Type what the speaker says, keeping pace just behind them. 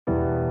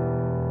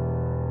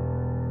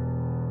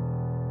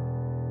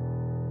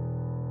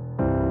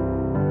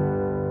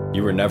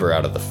You were never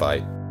out of the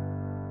fight.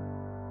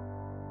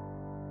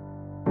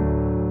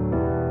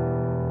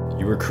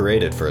 You were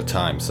created for a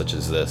time such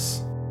as this.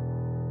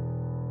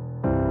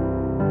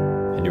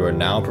 And you are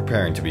now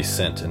preparing to be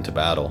sent into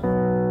battle.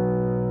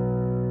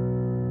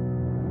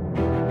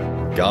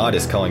 God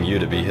is calling you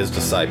to be His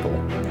disciple,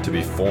 to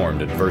be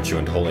formed in virtue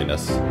and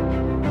holiness. He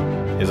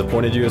has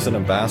appointed you as an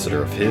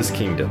ambassador of His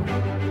kingdom,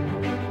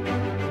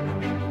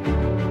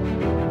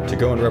 to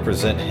go and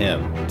represent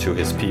Him to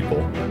His people.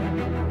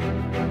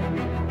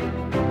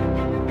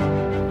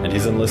 And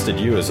He's enlisted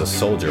you as a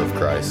soldier of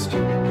Christ, to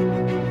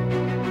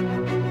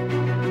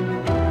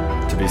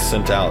be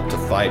sent out to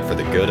fight for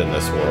the good in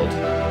this world.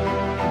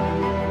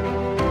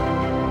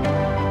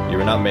 You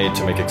are not made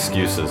to make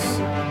excuses.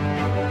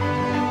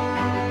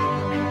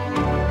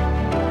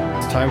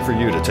 It's time for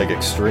you to take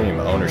extreme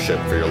ownership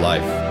for your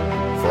life,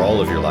 for all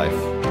of your life.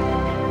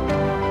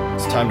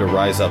 It's time to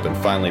rise up and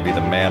finally be the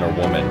man or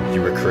woman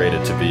you were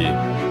created to be.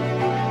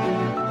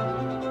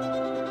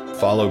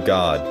 Follow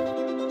God.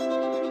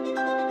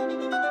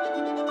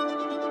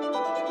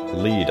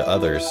 Lead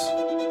others.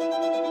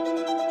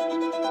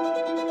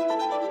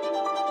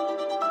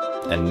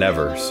 And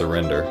never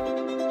surrender.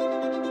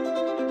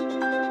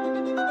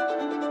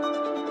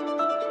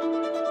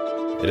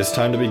 It is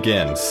time to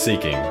begin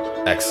seeking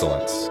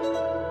excellence.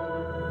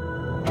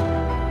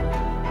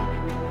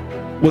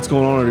 What's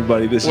going on,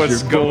 everybody? This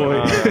is your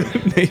boy,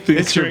 Nathan.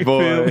 It's your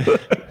boy.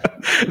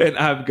 And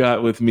I've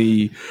got with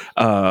me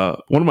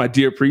one of my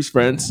dear priest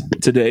friends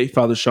today,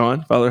 Father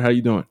Sean. Father, how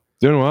you doing?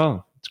 Doing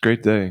well. It's a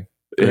great day.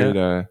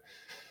 Great,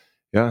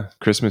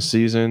 Christmas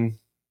season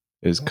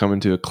is coming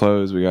to a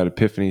close. We got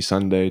Epiphany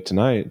Sunday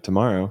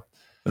tomorrow.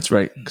 That's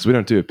right. Because we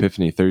don't do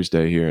Epiphany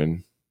Thursday here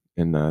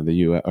in the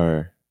U.S.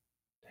 Or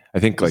I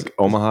think like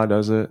Omaha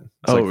does it.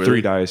 It's like really?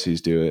 3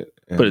 dioceses do it.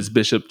 But it's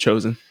bishop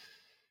chosen.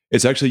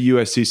 It's actually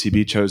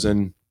USCCB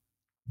chosen.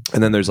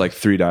 And then there's like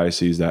 3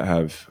 dioceses that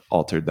have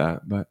altered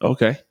that. But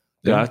Okay.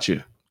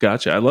 Gotcha.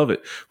 I love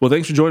it. Well,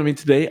 thanks for joining me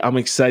today. I'm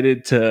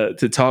excited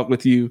to talk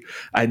with you.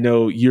 I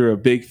know you're a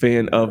big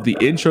fan of the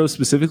intro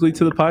specifically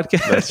to the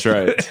podcast. That's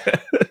right.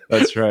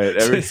 That's right.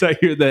 Since I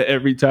hear that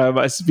every time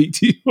I speak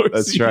to you.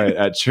 That's right.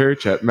 At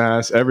church, at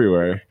mass,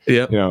 everywhere.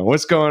 Yeah. You know,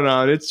 what's going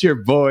on? It's your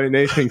boy,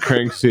 Nathan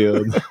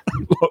Crankfield.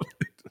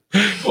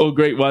 Oh,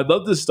 great. Well, I'd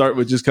love to start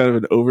with just kind of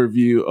an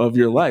overview of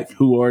your life.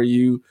 Who are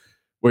you?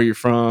 Where you're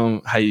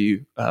from? How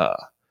you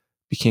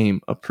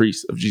became a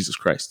priest of Jesus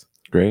Christ?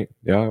 Great.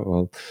 Yeah.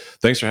 Well,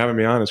 thanks for having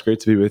me on. It's great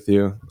to be with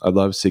you. I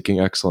love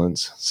seeking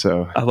excellence.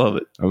 So I love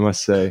it. I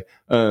must say,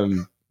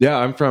 I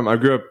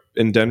grew up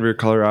in Denver,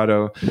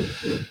 Colorado,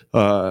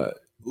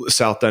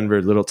 South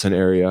Denver, Littleton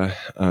area.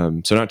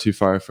 So not too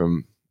far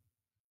from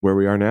where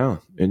we are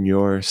now in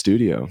your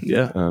studio.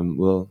 Yeah.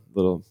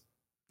 Little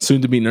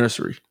soon to be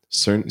nursery.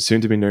 Soon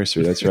to be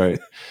nursery. That's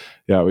right.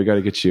 Yeah. We got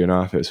to get you in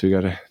office. We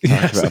got to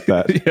talk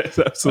about that. Yes,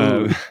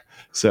 absolutely.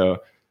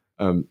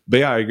 But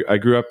yeah, I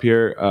grew up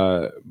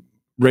here,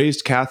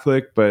 raised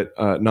Catholic, but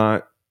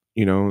not,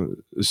 a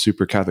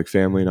super Catholic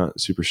family,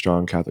 not super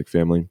strong Catholic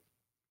family.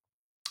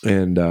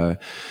 And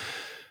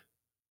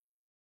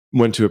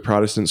went to a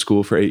Protestant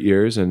school for 8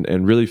 years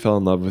and really fell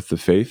in love with the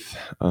faith,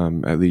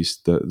 at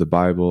least the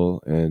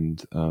Bible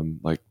and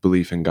like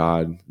belief in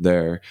God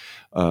there.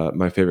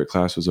 My favorite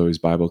class was always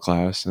Bible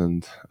class,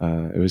 and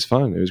it was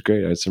fun. It was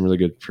great. I had some really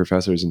good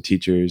professors and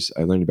teachers.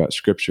 I learned about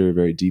scripture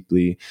very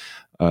deeply,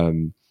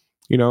 and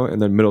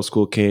then middle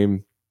school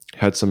came,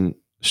 had some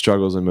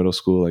struggles in middle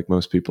school like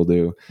most people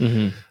do.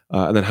 Mm-hmm.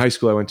 And then high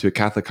school, I went to a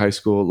Catholic high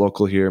school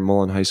local here,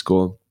 Mullen High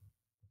School,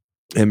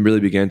 and really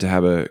began to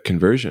have a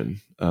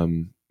conversion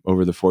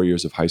over the 4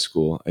 years of high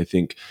school. I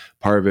think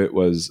part of it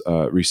was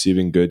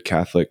receiving good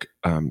Catholic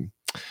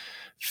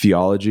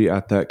theology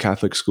at that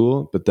Catholic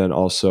school, but then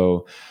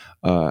also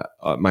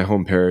my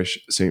home parish,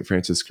 St.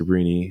 Francis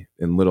Cabrini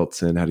in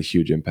Littleton, had a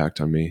huge impact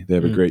on me. They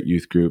have a great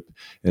youth group,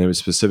 and it was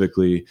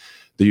specifically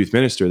the youth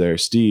minister there,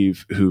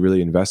 Steve, who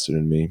really invested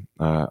in me,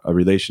 a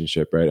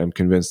relationship, right? I'm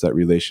convinced that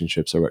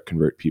relationships are what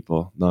convert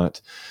people,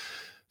 not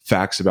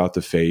facts about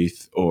the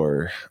faith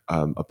or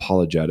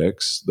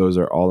apologetics. Those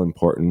are all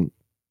important,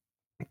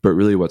 but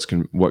really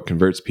what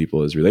converts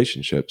people is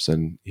relationships.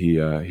 And he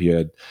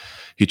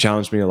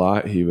challenged me a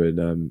lot.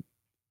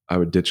 I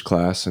would ditch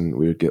class and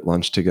we would get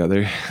lunch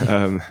together,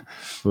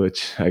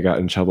 which I got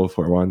in trouble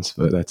for once,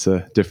 but that's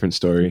a different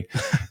story.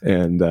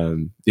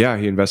 And he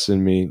invested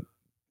in me,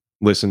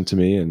 listened to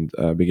me, and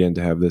began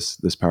to have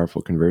this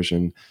powerful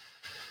conversion.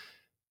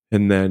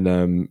 And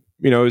then,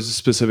 it was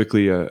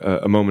specifically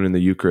a moment in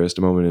the Eucharist,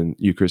 a moment in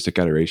Eucharistic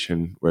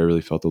adoration where I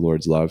really felt the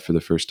Lord's love for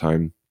the first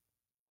time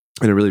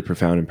in a really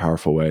profound and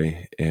powerful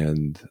way.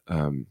 And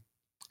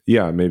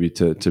maybe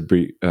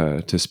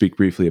to speak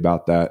briefly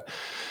about that.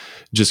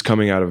 Just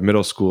coming out of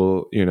middle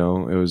school, it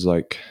was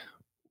like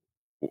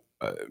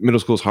middle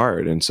school is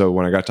hard. And so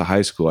when I got to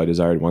high school, I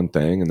desired one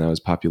thing, and that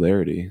was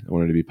popularity. I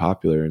wanted to be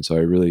popular. And so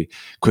I really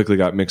quickly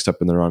got mixed up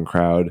in the wrong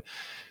crowd.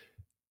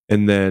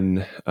 And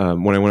then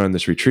when I went on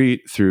this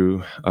retreat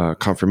through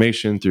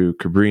confirmation, through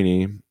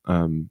Cabrini,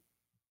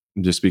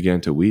 just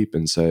began to weep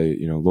and say,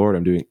 Lord,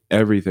 I'm doing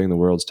everything the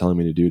world's telling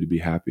me to do to be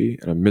happy,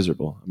 and I'm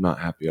miserable. I'm not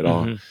happy at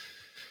all. Mhm.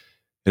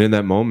 And in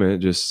that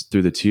moment, just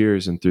through the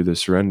tears and through the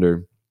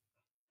surrender,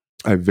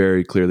 I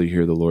very clearly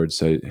hear the Lord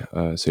say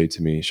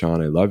to me,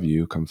 Sean, I love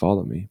you. Come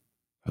follow me.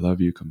 I love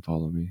you. Come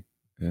follow me.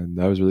 And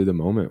that was really the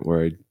moment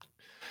where I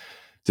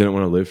didn't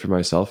want to live for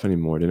myself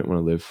anymore. Didn't want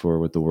to live for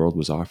what the world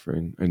was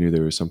offering. I knew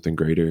there was something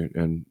greater,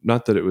 and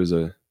not that it was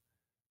a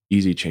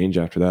easy change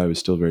after that. It was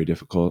still very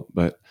difficult,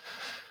 but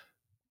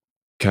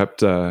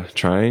kept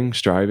trying,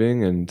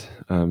 striving,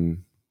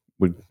 and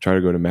would try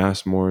to go to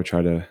mass more,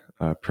 try to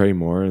pray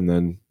more. And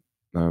then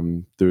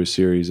through a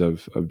series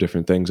of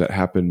different things that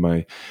happened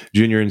my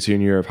junior and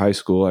senior year of high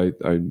school,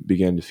 I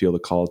began to feel the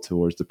call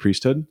towards the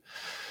priesthood,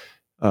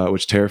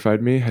 which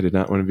terrified me. I did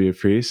not want to be a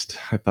priest.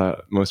 I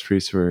thought most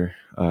priests were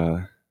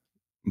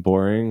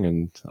boring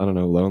and, I don't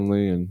know,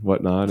 lonely and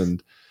whatnot.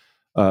 And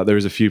there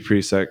was a few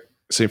priests at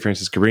St.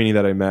 Francis Cabrini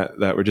that I met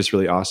that were just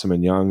really awesome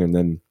and young. And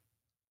then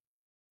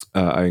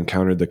I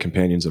encountered the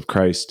Companions of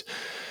Christ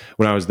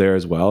when I was there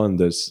as well.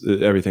 And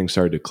everything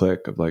started to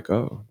click of like,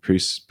 oh,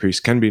 priests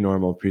can be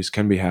normal, priests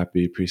can be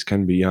happy, priests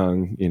can be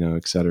young,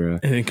 et cetera.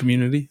 And in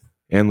community.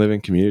 And live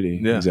in community.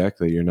 Yeah.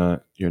 Exactly. You're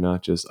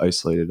not just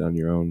isolated on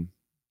your own.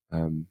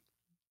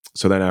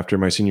 So then after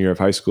my senior year of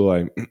high school,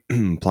 I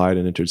applied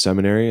and entered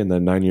seminary. And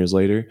then 9 years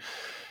later,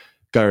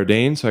 got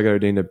ordained. So I got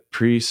ordained a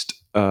priest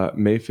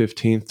May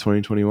 15th,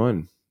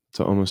 2021.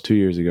 So almost 2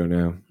 years ago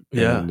now.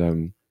 Yeah.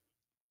 And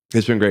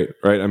it's been great,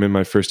 right? I'm in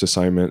my first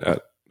assignment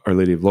at Our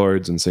Lady of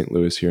Lourdes in St.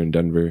 Louis here in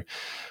Denver,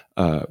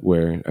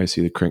 where I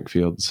see the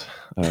Crankfields,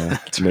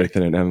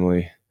 Nathan and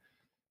Emily,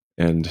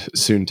 and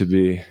soon to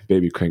be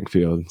baby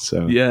Crankfield.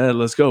 So yeah,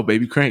 let's go,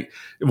 baby Crank.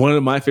 One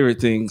of my favorite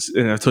things,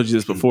 and I've told you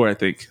this before, I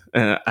think,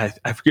 and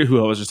I forget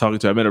who I was just talking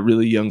to. I met a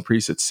really young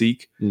priest at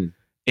Seek,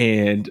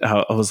 and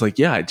I was like,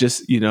 yeah, I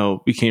just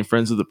became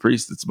friends with a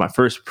priest. It's my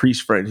first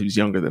priest friend who's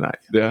younger than I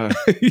am.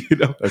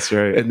 Yeah, that's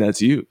right, and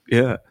that's you.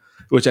 Yeah,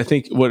 which I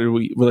think we're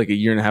like a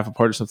year and a half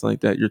apart or something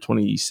like that. You're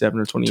 27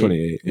 or 28.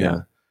 28.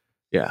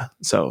 Yeah.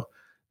 So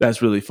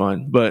that's really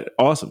fun, but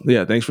awesome.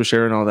 Yeah, thanks for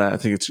sharing all that. I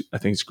think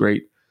it's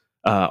great.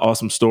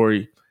 Awesome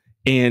story.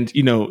 And,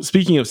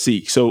 speaking of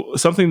Seek, so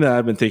something that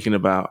I've been thinking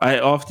about, I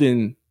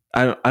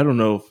don't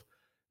know if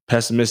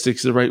pessimistic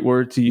is the right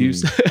word to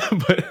use,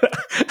 but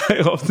I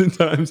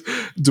oftentimes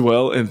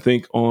dwell and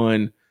think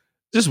on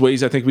just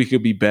ways I think we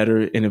could be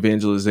better in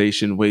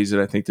evangelization, ways that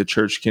I think the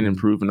church can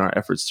improve in our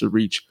efforts to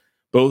reach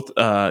both,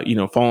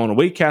 fallen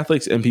away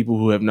Catholics and people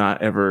who have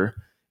not ever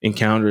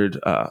encountered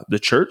the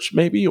church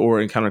maybe, or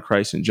encountered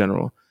Christ in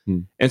general.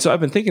 And so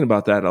I've been thinking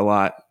about that a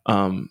lot.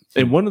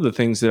 And one of the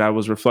things that I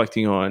was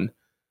reflecting on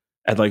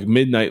at like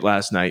midnight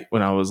last night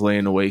when I was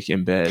laying awake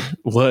in bed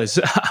was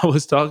I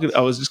was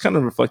just kind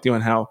of reflecting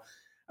on how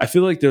I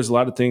feel like there's a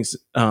lot of things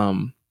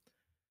and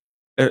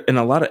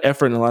a lot of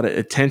effort and a lot of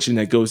attention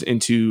that goes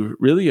into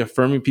really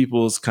affirming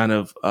people's kind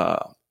of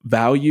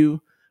value,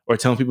 or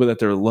telling people that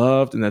they're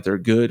loved and that they're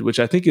good, which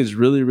I think is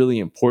really, really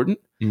important.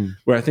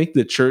 Where I think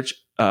the church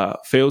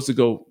fails to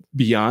go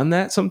beyond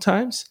that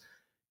sometimes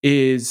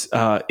is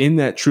in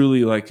that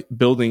truly like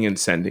building and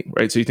sending,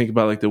 right? So you think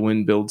about like the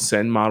win, build,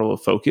 send model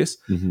of focus.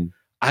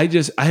 I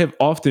have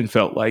often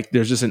felt like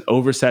there's just an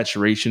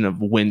oversaturation of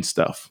win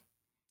stuff.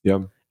 Yeah.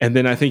 And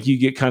then I think you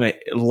get kind of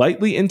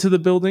lightly into the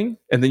building,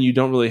 and then you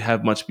don't really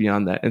have much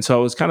beyond that. And so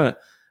I was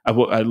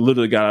I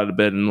literally got out of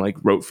bed and like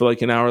wrote for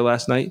like an hour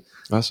last night.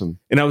 Awesome.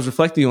 And I was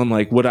reflecting on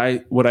like what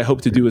I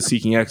hope to do with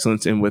Seeking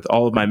Excellence and with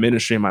all of my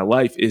ministry in my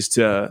life is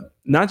to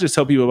not just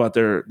tell people about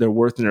their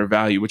worth and their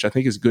value, which I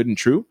think is good and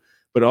true,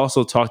 but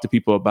also talk to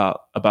people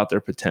about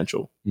their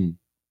potential, and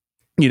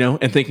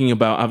thinking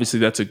about, obviously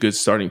that's a good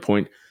starting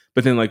point,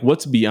 but then like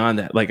what's beyond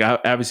that? Like I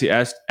obviously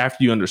after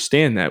you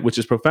understand that, which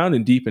is profound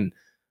and deep, and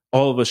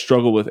all of us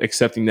struggle with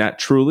accepting that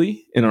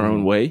truly in our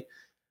own way.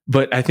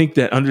 But I think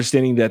that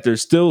understanding that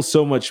there's still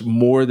so much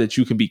more that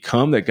you can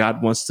become, that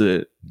God wants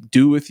to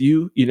do with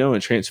you,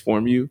 and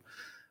transform you.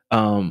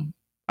 I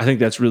think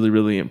that's really,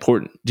 really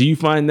important. Do you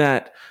find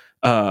that,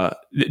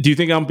 do you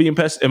think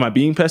am I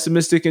being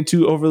pessimistic and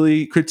too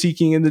overly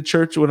critiquing in the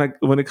church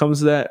when it comes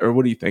to that? Or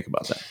what do you think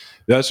about that?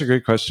 That's a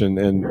great question.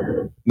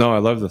 And no, I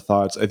love the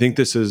thoughts. I think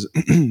this is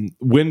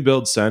win,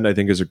 build, send, I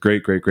think is a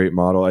great, great, great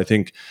model. I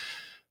think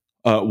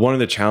one of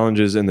the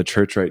challenges in the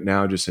church right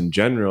now, just in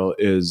general,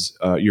 is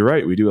you're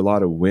right. We do a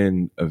lot of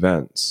win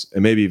events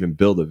and maybe even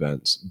build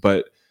events,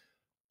 but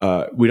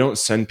we don't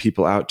send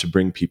people out to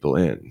bring people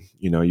in.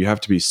 You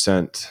have to be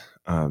sent,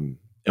 and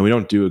we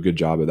don't do a good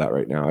job of that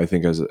right now, I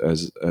think, as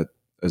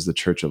the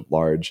church at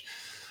large.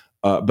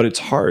 But it's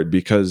hard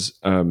because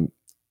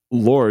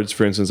Lourdes,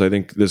 for instance, I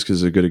think this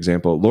is a good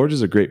example. Lourdes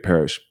is a great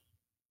parish.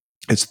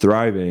 It's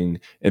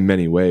thriving in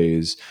many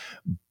ways.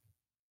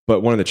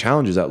 But one of the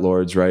challenges at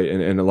Lourdes, right,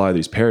 and a lot of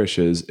these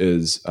parishes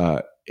is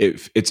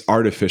it's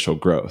artificial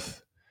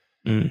growth.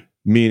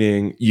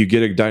 Meaning you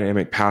get a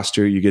dynamic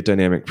pastor, you get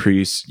dynamic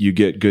priests, you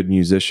get good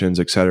musicians,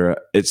 etc.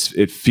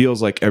 It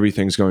feels like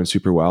everything's going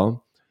super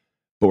well,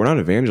 but we're not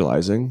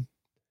evangelizing.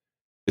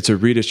 It's a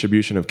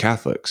redistribution of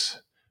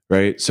Catholics,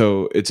 right?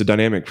 So it's a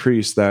dynamic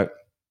priest that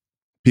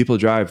people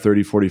drive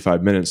 30,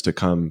 45 minutes to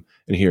come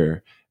and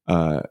hear.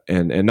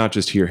 And not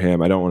just hear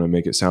him. I don't want to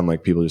make it sound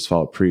like people just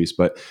follow priests,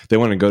 but they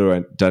want to go to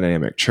a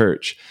dynamic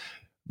church.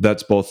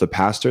 That's both the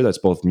pastor, that's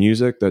both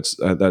music, that's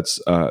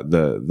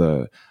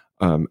the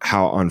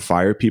how on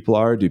fire people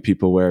are. Do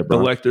people wear the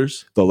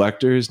lectors? The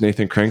lectors,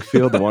 Nathan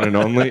Crankfield, the one and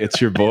only. It's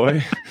your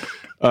boy.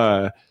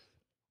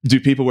 Do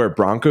people wear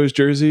Broncos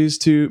jerseys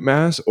to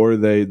mass, or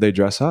they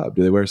dress up?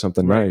 Do they wear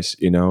something nice?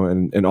 You know,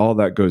 and all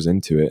that goes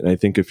into it. And I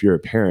think if you're a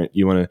parent,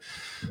 you want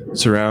to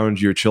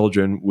surround your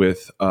children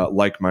with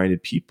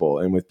like-minded people,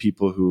 and with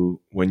people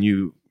who, when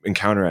you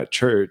encounter at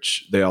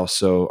church, they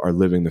also are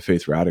living the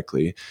faith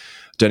radically.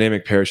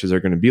 Dynamic parishes are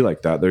going to be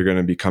like that. They're going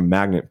to become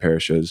magnet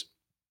parishes.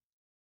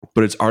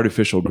 But it's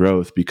artificial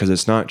growth, because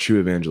it's not true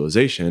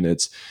evangelization.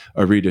 It's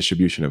a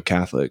redistribution of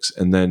Catholics.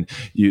 And then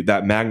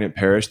that magnet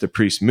parish, the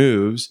priest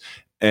moves,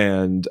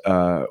 and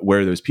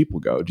where those people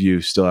go. Do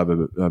you still have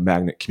a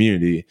magnet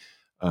community,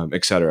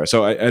 et cetera?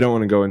 So I don't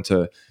want to go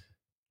into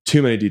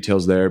too many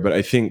details there, but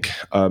I think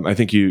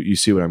you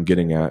see what I'm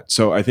getting at.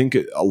 So I think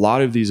a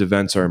lot of these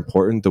events are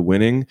important, the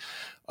winning,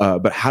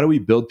 but how do we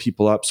build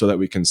people up so that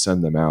we can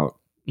send them out?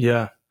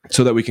 Yeah.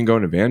 So that we can go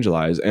and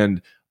evangelize.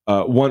 And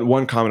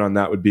one comment on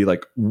that would be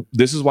like,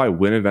 this is why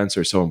win events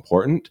are so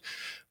important.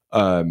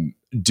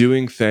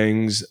 Doing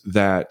things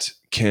that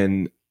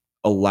can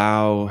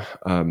allow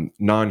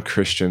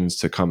non-Christians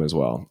to come as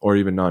well, or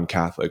even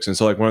non-Catholics. And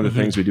so like one of the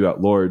things we do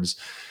at Lourdes,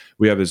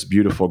 we have this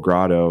beautiful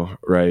grotto,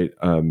 right?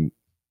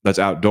 That's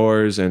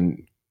outdoors,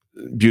 and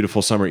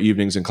beautiful summer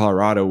evenings in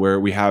Colorado, where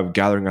we have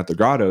gathering at the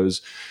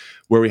grottos,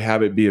 where we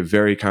have it be a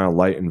very kind of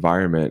light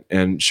environment.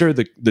 And sure,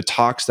 the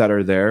talks that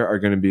are there are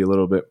going to be a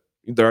little bit,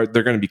 they're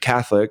going to be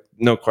Catholic,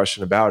 no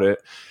question about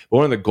it. But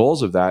one of the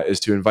goals of that is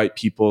to invite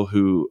people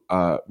who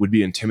would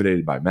be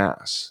intimidated by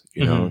Mass.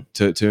 You know,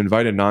 to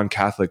invite a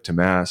non-Catholic to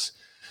Mass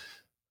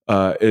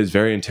is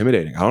very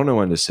intimidating. I don't know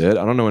when to sit.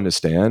 I don't know when to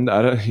stand.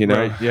 I don't,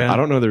 I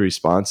don't know the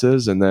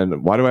responses. And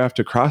then why do I have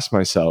to cross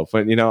myself?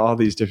 And all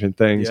these different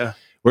things. Yeah.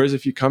 Whereas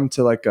if you come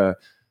to like a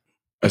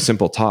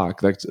simple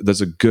talk,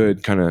 that's a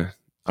good kind of,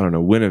 I don't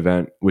know, win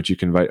event, which you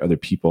can invite other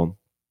people.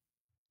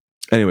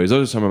 Anyways,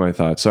 those are some of my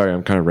thoughts. Sorry,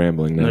 I'm kind of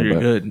rambling now. No, you're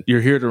good.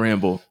 You're here to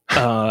ramble.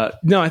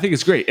 No, I think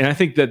it's great. And I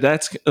think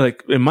that's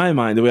like, in my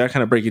mind, the way I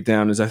kind of break it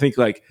down is I think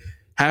like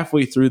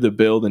halfway through the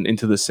build and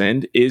into the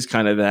send is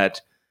kind of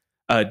that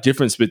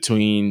difference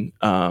between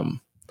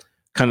kind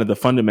of the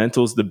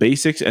fundamentals, the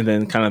basics, and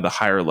then kind of the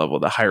higher level,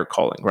 the higher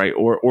calling, right?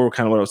 Or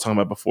kind of what I was talking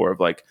about before of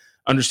like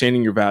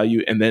understanding your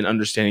value, and then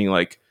understanding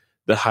like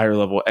the higher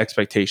level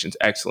expectations,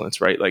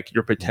 excellence, right? Like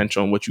your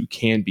potential and what you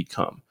can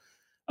become.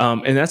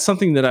 And that's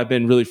something that I've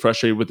been really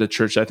frustrated with the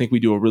church. I think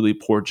we do a really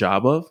poor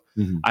job of.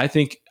 I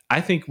think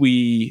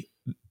we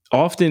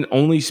often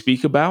only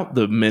speak about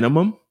the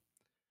minimum.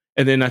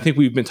 And then I think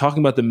we've been talking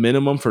about the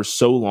minimum for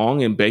so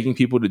long and begging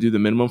people to do the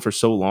minimum for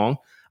so long.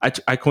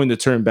 I coined the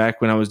term back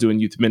when I was doing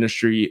youth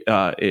ministry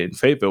in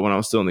Fayetteville when I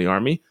was still in the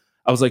Army.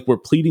 I was like, we're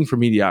pleading for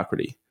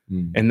mediocrity.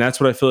 And that's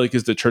what I feel like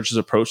is the church's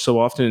approach so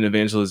often in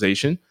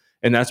evangelization.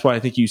 And that's why I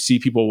think you see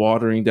people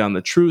watering down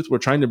the truth. We're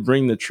trying to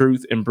bring the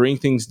truth and bring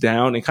things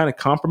down and kind of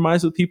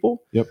compromise with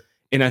people. Yep.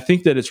 And I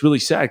think that it's really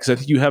sad, because I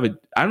think you have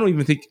I don't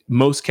even think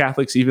most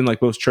Catholics, even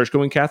like most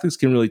church-going Catholics,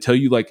 can really tell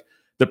you like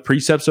the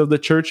precepts of the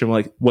church and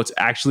like what's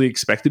actually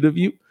expected of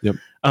you. Yep.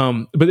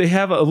 But they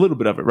have a little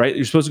bit of it, right?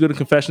 You're supposed to go to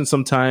confession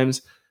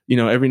sometimes,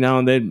 every now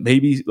and then.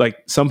 Maybe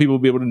like some people will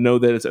be able to know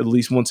that it's at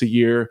least once a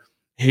year,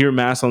 hear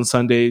Mass on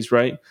Sundays,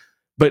 right?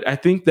 But I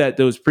think that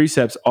those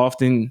precepts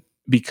often,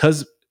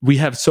 because we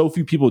have so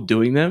few people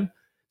doing them,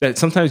 that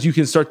sometimes you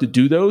can start to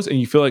do those and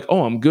you feel like,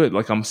 oh, I'm good.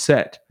 Like I'm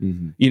set,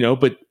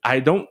 but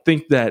I don't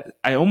think that,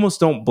 I almost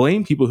don't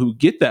blame people who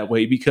get that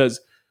way, because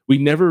we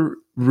never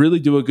really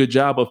do a good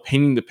job of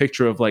painting the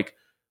picture of like,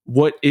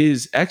 what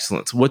is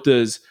excellence? What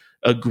does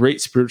a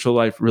great spiritual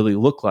life really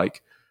look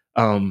like?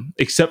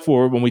 Except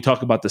for when we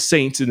talk about the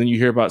saints, and then you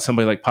hear about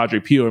somebody like Padre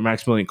Pio or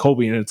Maximilian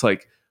Kolbe, and it's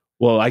like,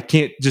 well, I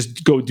can't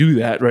just go do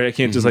that, right? I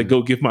can't just like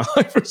go give my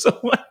life for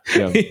someone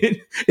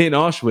in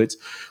Auschwitz.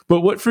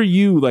 But what for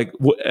you, like,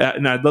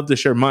 and I'd love to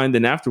share mine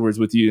then afterwards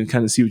with you and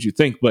kind of see what you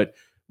think, but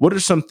what are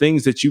some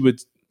things that you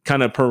would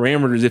kind of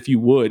parameters,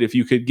 if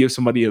you could give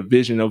somebody a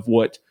vision of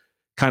what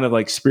kind of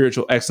like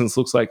spiritual excellence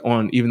looks like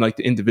on even like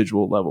the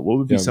individual level? What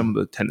would be some of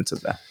the tenets of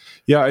that?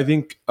 Yeah, I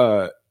think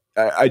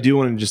I do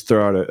want to just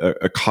throw out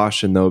a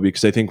caution, though,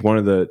 because I think one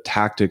of the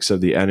tactics of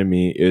the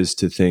enemy is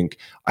to think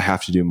I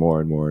have to do more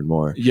and more and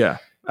more. Yeah,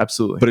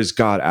 absolutely. But is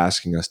God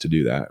asking us to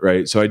do that,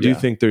 right? So I do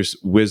think there's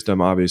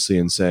wisdom, obviously,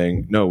 in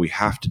saying, no, we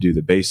have to do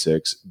the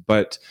basics.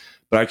 But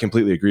I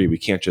completely agree. We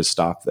can't just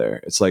stop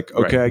there. It's like,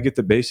 okay, I get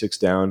the basics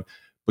down,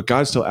 but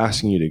God's still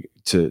asking you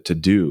to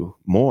do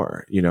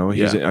more.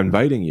 He's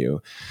inviting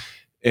you,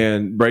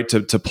 and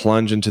to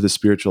plunge into the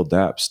spiritual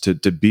depths,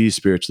 to be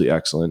spiritually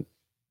excellent.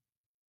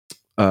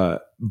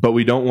 But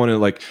we don't want to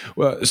like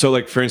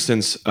for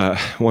instance,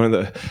 one of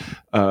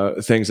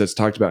the things that's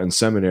talked about in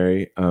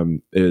seminary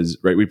is,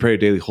 right, we pray a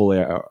daily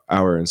holy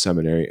hour in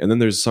seminary. And then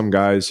there's some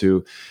guys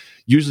who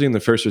usually in the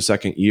first or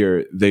second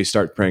year, they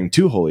start praying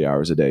 2 holy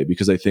hours a day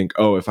because they think,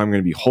 oh, if I'm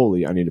going to be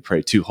holy, I need to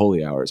pray 2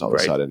 holy hours all of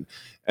a sudden.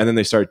 And then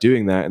they start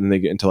doing that, and then they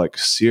get into like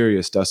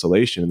serious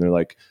desolation, and they're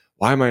like,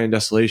 why am I in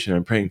desolation?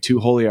 I'm praying 2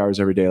 holy hours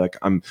every day. Like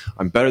I'm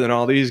better than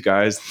all these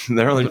guys.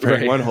 They're only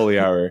praying 1 holy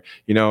hour,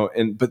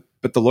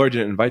 but the Lord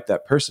didn't invite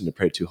that person to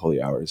pray 2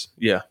 holy hours.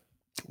 Yeah.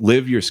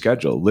 Live your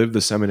schedule, live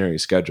the seminary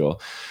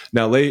schedule.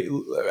 Now,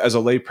 as a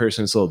lay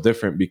person, it's a little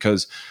different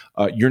because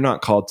you're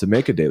not called to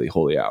make a daily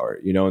holy hour,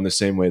 in the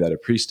same way that a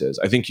priest is.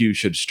 I think you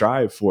should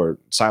strive for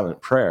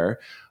silent prayer,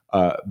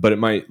 but it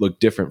might look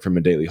different from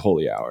a daily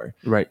holy hour.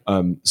 Right.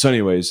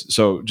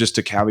 So just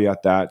to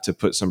caveat that, to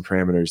put some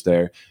parameters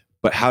there,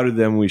 but how do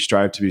then we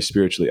strive to be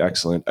spiritually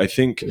excellent? I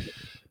think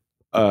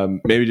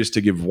maybe just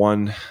to give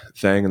one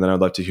thing, and then I'd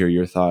love to hear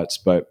your thoughts,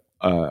 but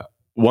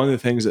one of the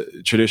things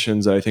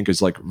traditions that I think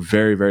is like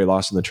very, very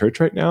lost in the church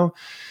right now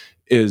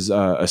is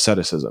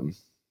asceticism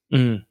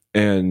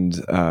and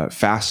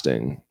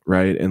fasting,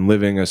 right? And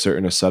living a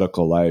certain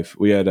ascetical life.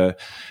 We had a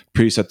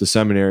priest at the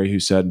seminary who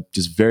said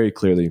just very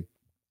clearly,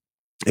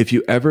 if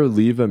you ever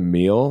leave a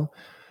meal,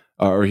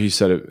 or he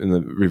said it in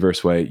the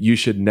reverse way, you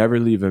should never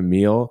leave a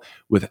meal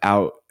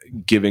without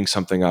giving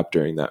something up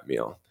during that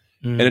meal.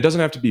 And it doesn't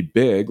have to be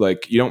big.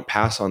 Like you don't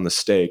pass on the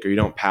steak or you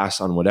don't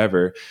pass on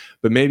whatever,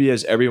 but maybe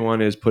as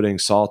everyone is putting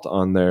salt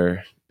on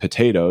their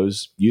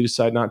potatoes, you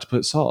decide not to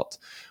put salt.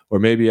 Or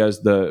maybe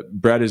as the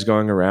bread is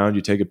going around,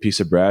 you take a piece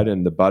of bread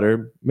and the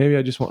butter, maybe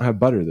I just won't have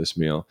butter this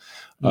meal.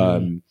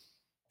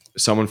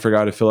 Someone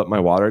forgot to fill up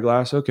my water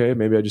glass. Okay,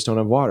 maybe I just don't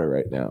have water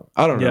right now.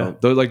 I don't know.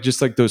 They're just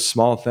like those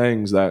small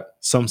things that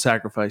some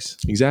sacrifice.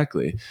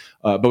 Exactly.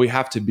 But we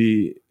have to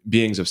be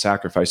beings of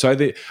sacrifice. So I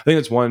think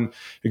that's one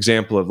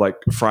example of like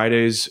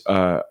Fridays.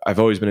 I've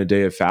always been a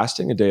day of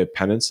fasting, a day of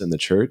penance in the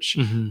church.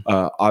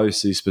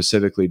 Obviously,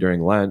 specifically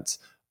during Lent,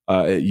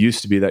 it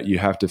used to be that you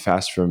have to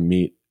fast from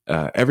meat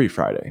every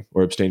Friday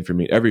or abstain from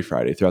meat every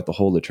Friday throughout the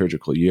whole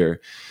liturgical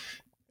year.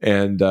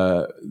 And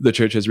the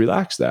church has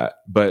relaxed that.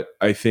 But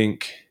I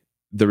think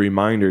the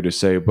reminder to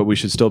say, but we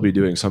should still be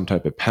doing some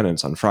type of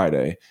penance on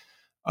Friday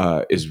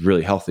is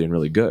really healthy and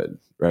really good,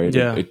 right?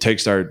 Yeah. It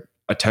takes our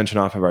attention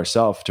off of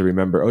ourselves to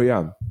remember, oh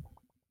yeah,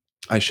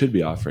 I should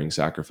be offering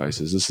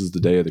sacrifices. This is the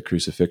day of the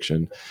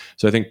crucifixion.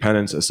 So I think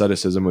penance,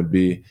 asceticism would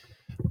be,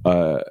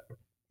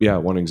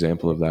 one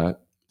example of that.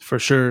 For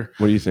sure.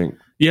 What do you think?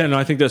 Yeah, no,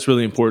 I think that's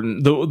really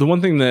important. The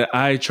one thing that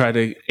I try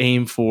to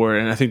aim for,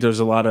 and I think there's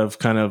a lot of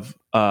kind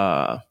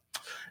of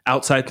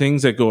outside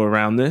things that go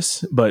around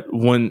this, but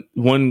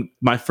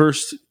my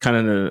first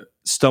kind of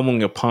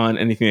stumbling upon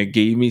anything that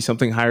gave me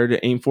something higher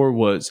to aim for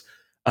was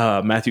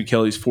Matthew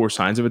Kelly's 4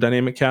 Signs of a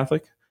Dynamic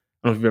Catholic.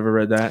 I don't know if you've ever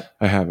read that.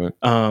 I haven't.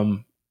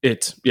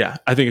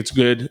 I think it's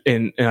good,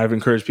 and I've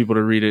encouraged people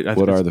to read it.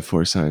 What are the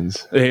 4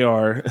 signs? They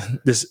are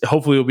this.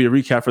 Hopefully, it'll be a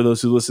recap for those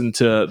who listened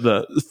to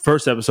the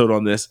first episode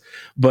on this.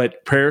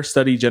 But prayer,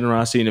 study,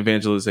 generosity, and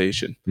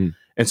evangelization.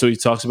 And so he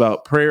talks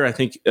about prayer. I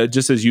think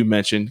just as you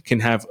mentioned, can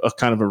have a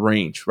kind of a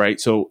range, right?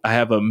 So I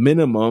have a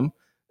minimum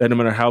that no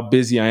matter how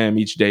busy I am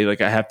each day,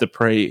 like I have to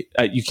pray.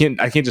 I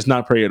can't just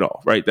not pray at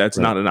all, right? That's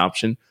not an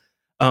option.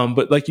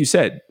 But like you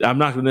said, I'm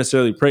not going to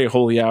necessarily pray a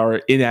holy hour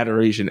in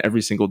adoration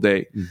every single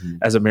day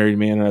as a married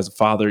man or as a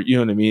father, you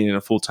know what I mean, in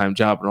a full-time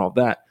job and all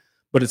that.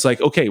 But it's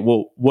like, okay,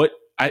 well, what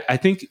I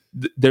think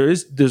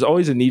there's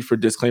always a need for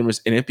disclaimers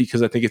in it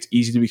because I think it's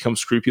easy to become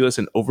scrupulous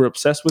and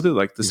over-obsessed with it,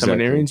 like the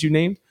seminarians you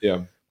named.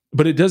 Yeah.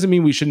 But it doesn't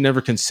mean we should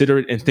never consider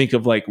it and think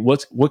of like,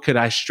 what could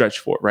I stretch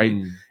for, right?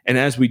 And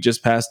as we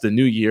just passed the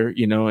new year,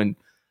 and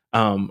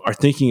are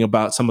thinking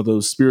about some of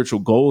those spiritual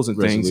goals and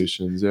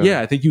resolutions, things.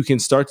 I think you can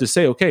start to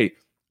say, okay,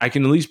 I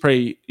can at least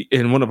pray.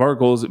 And one of our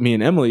goals, me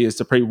and Emily, is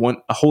to pray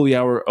a holy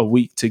hour a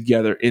week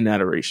together in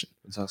adoration.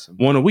 That's awesome.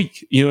 1 a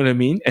week. You know what I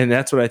mean? And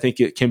that's what I think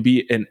it can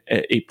be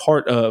a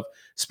part of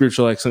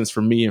spiritual excellence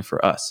for me and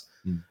for us.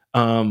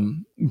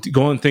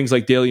 Going things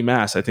like daily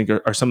mass, I think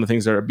are some of the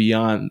things that are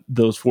beyond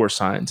those 4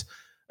 signs.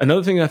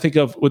 Another thing I think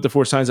of with the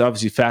 4 signs,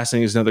 obviously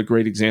fasting is another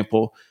great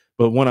example.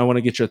 But one I want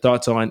to get your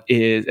thoughts on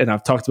is, and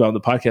I've talked about on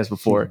the podcast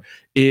before,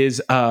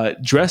 is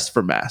dress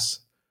for mass.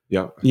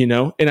 Yeah.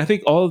 And I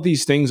think all of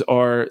these things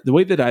are the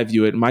way that I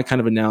view it. My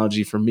kind of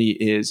analogy for me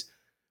is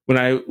when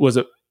I was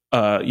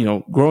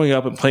growing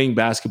up and playing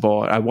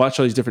basketball, I watched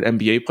all these different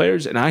NBA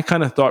players, and I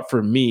kind of thought,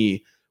 for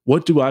me,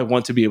 what do I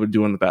want to be able to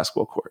do on the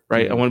basketball court?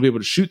 Right. I want to be able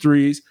to shoot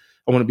threes.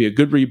 I want to be a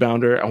good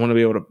rebounder. I want to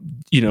be able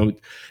to,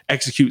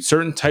 execute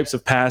certain types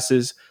of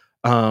passes.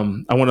 I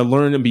want to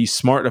learn and be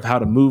smart of how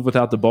to move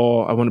without the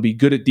ball. I want to be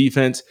good at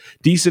defense,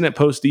 decent at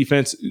post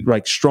defense,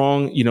 like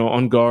strong,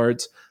 on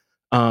guards.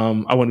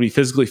 I want to be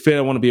physically fit.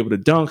 I want to be able to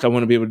dunk. I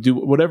want to be able to do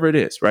whatever it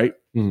is, right?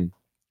 And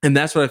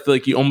that's what I feel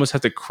like you almost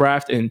have to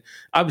craft, and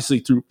obviously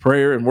through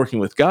prayer and working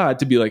with God,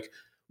 to be like,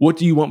 what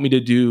do you want me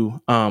to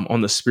do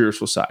on the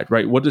spiritual side,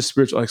 right? What does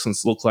spiritual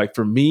excellence look like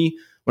for me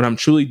when I'm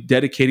truly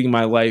dedicating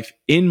my life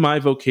in my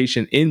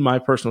vocation, in my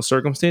personal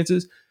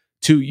circumstances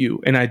to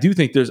you. And I do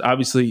think there's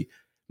obviously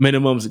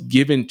minimums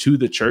given to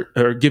the church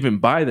or given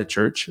by the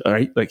church,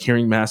 right? Like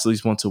hearing mass at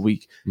least once a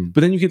week.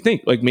 But then you can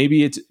think like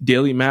maybe it's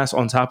daily mass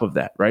on top of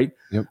that, right?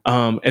 Yep.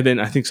 And then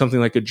I think something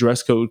like a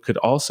dress code could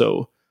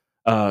also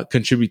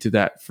contribute to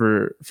that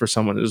for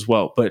someone as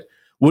well. But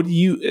what do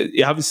you,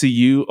 obviously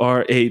you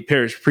are a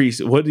parish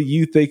priest. What do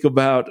you think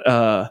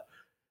about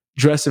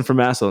dressing for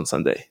mass on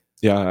Sunday?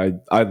 Yeah,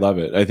 I love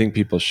it. I think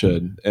people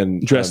should.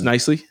 And Dress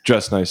nicely?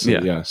 Dress nicely.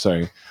 Yeah. Yeah,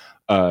 sorry.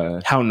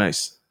 How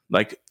nice?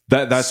 Like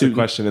that's the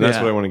question. And that's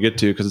Yeah. what I want to get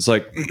to. Cause it's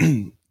like,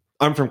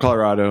 I'm from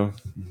Colorado.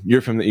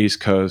 You're from the East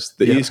Coast.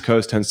 The Yeah. East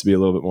Coast tends to be a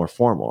little bit more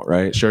formal,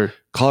 right? Sure.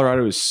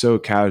 Colorado is so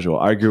casual.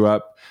 I grew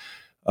up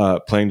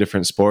playing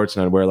different sports,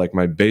 and I'd wear like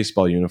my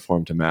baseball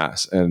uniform to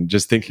mass. And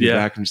just thinking Yeah.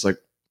 back, I'm just like,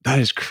 that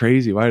is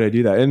crazy. Why did I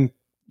do that? And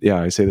yeah,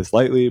 I say this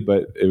lightly,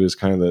 but it was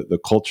kind of the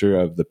culture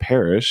of the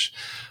parish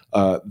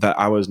that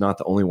I was not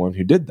the only one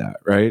who did that,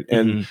 right?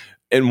 And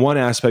in one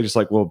aspect, it's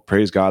like, well,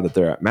 praise God that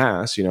they're at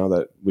mass, you know,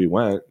 that we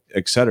went,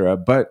 etc.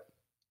 But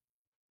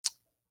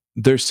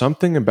there's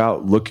something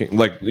about looking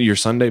like your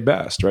Sunday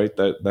best, right?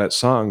 That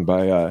song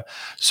by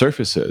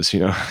Surfaces, you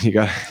know, you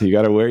got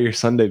to wear your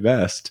Sunday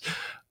best.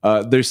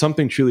 There's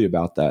something truly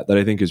about that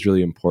I think is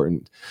really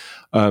important.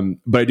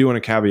 But I do want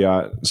to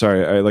caveat.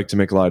 Sorry, I like to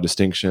make a lot of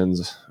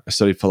distinctions. I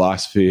studied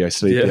philosophy. I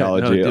studied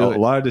theology. A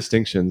lot of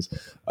distinctions.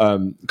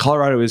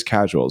 Colorado is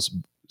casuals,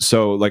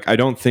 so like I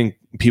don't think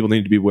people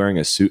need to be wearing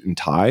a suit and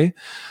tie,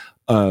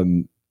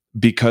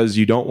 because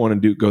you don't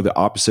want to go the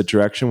opposite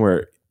direction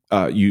where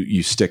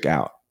you stick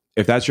out.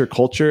 If that's your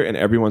culture and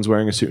everyone's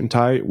wearing a suit and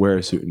tie, wear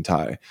a suit and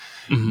tie.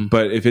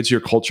 But if it's your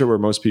culture where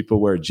most people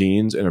wear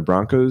jeans and a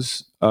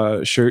Broncos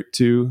shirt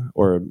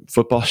or a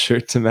football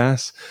shirt to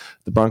mass,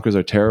 the Broncos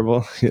are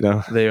terrible. You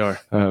know, They are.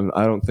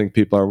 I don't think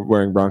people are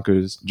wearing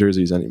Broncos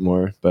jerseys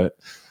anymore, but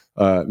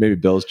maybe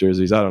Bills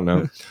jerseys. I don't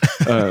know.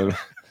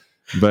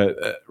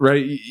 But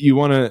right, you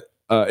want to,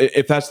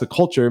 if that's the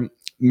culture,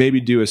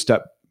 maybe do a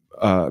step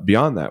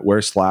beyond that.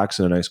 Wear slacks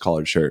and a nice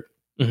collared shirt.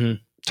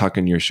 Tuck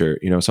in your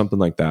shirt, you know, something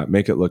like that.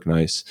 Make it look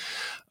nice.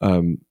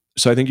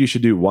 So I think you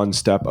should do one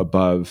step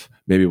above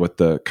maybe what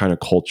the kind of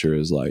culture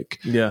is like.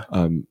 Yeah.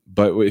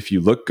 But if you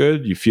look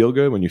good, you feel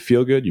good. When you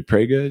feel good, you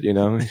pray good, you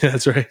know.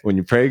 That's right. When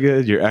you pray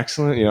good, you're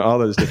excellent, you know, all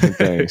those different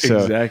things. So,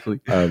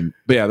 Exactly. but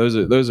yeah,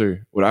 those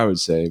are what I would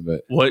say.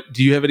 But What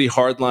do you have any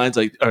hard lines,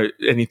 like, or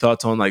any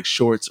thoughts on like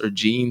shorts or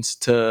jeans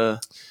to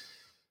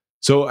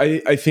so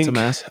I think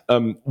mass?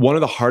 one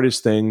of the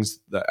hardest things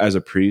that, as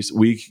a priest,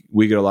 we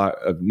get a lot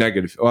of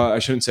negative. Well, I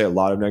shouldn't say a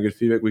lot of negative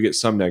feedback. We get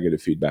some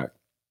negative feedback,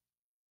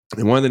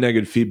 and one of the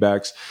negative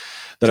feedbacks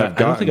that I've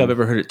gotten, I don't think I've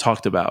ever heard it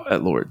talked about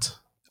at Lourdes.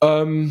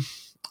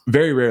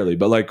 Very rarely,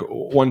 but like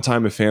one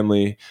time a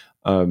family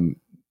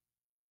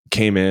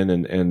came in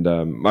and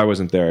I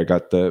wasn't there. I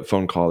got the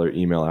phone call or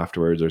email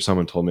afterwards, or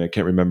someone told me, I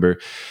can't remember,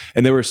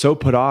 and they were so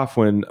put off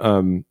when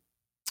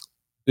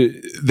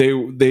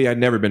they had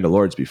never been to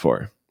Lourdes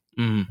before.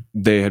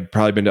 They had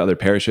probably been to other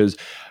parishes.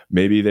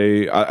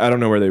 Maybe I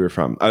don't know where they were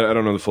from. I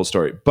don't know the full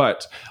story,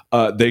 but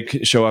they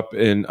show up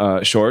in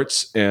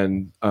shorts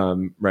and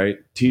right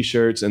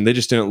t-shirts, and they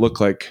just didn't look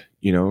like,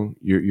 you know,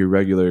 your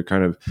regular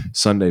kind of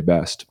Sunday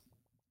best.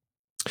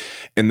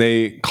 And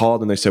they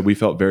called and they said, we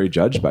felt very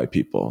judged by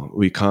people.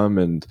 We come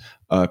and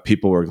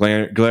people were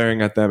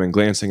glaring at them and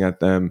glancing at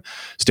them,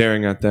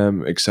 staring at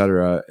them,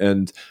 etc.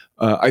 And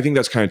I think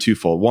that's kind of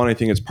twofold. One, I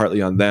think it's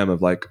partly on them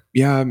of like,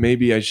 yeah,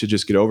 maybe I should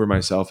just get over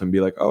myself and be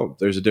like, oh,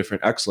 there's a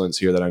different excellence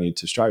here that I need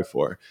to strive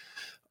for.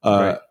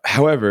 Right.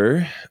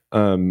 However,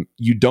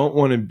 you don't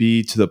want to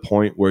be to the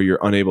point where you're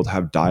unable to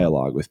have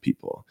dialogue with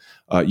people.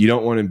 You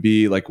don't want to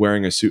be like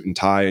wearing a suit and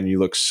tie and you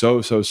look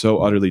so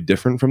utterly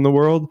different from the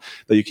world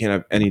that you can't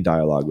have any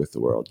dialogue with the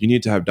world. You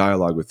need to have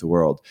dialogue with the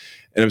world.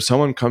 And if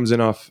someone comes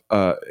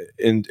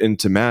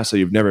into mass that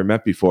you've never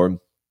met before,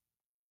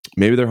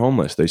 maybe they're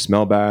homeless, they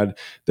smell bad,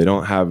 they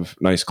don't have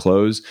nice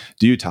clothes.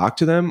 Do you talk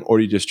to them, or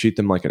do you just treat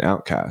them like an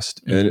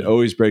outcast? And it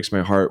always breaks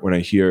my heart when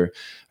I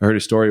heard a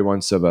story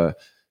once of a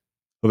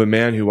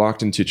man who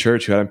walked into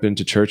church who hadn't been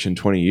to church in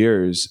 20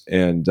 years,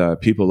 and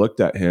people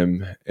looked at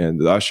him, and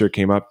the usher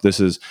came up. I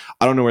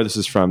don't know where this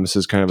is from. This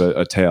is kind of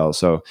a tale.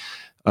 So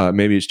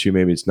maybe it's true,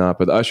 maybe it's not.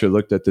 But the usher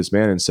looked at this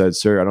man and said,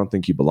 "Sir, I don't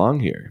think you belong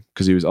here,"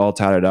 because he was all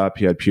tatted up.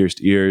 He had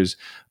pierced ears,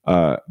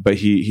 but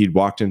he'd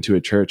walked into a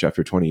church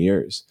after 20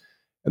 years.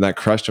 And that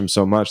crushed him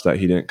so much that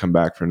he didn't come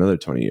back for another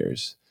 20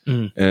 years.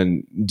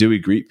 And do we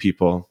greet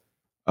people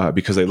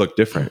because they look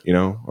different, you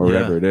know, or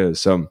whatever it is?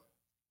 So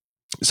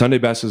Sunday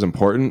best is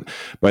important,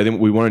 but I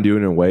think we want to do it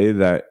in a way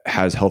that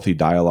has healthy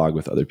dialogue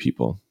with other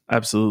people.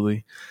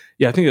 Absolutely.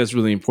 Yeah, I think that's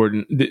really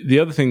important. The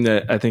other thing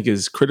that I think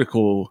is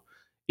critical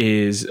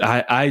is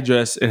I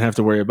dress and have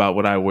to worry about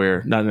what I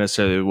wear, not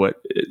necessarily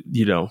what,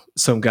 you know,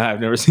 some guy I've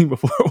never seen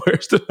before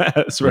wears to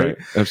mass, right?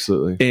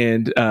 Absolutely.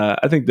 And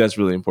I think that's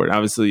really important.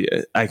 Obviously,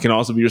 I can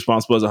also be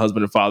responsible as a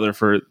husband and father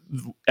for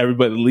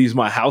everybody that leaves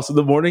my house in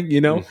the morning,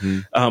 you know?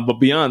 But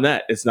beyond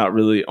that, it's not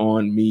really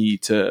on me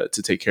to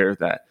take care of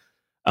that.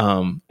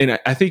 And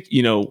I think,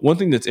 one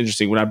thing that's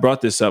interesting when I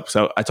brought this up,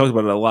 so I talked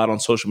about it a lot on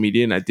social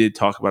media, and I did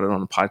talk about it on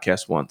the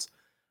podcast once,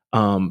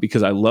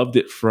 because I loved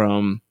it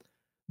from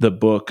the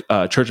book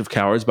Church of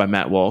Cowards by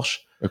Matt Walsh,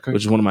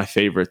 which is one of my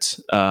favorites.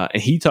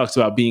 And he talks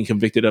about being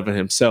convicted of it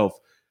himself,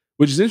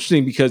 which is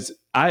interesting because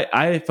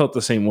I felt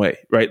the same way,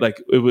 right?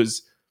 Like it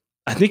was,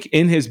 I think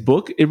in his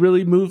book, it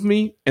really moved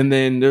me. And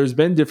then there's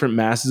been different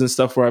masses and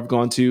stuff where I've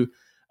gone to.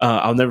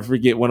 I'll never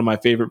forget one of my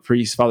favorite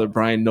priests, Father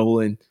Brian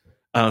Nolan,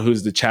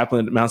 who's the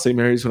chaplain at Mount St.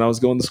 Mary's when I was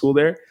going to school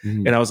there.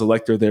 And I was a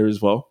lector there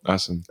as well.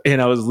 Awesome.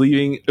 And I was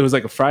leaving. It was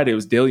like a Friday. It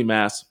was daily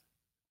mass.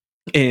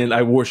 And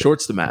I wore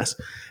shorts to mass.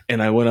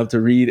 And I went up to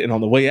read. And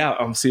on the way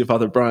out, I'm seeing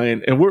Father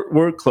Brian. And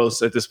we're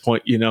close at this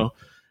point,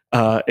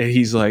 and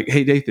he's like,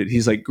 "Hey, Nathan,"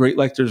 he's like, "Great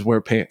lectors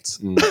wear pants."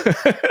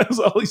 That's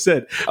all he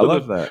said. I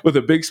love that. With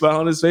a big smile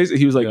on his face. And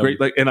he was like, "Great."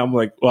 And I'm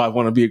like, well, I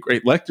want to be a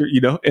great lector,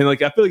 And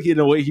like, I feel like in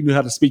a way he knew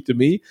how to speak to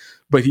me,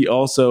 but he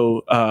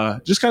also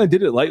just kind of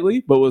did it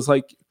lightly, but was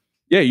like,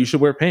 yeah, you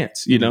should wear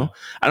pants,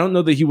 I don't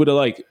know that he would have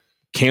like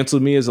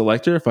canceled me as a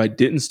lector if I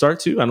didn't start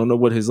to. I don't know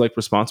what his like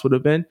response would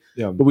have been.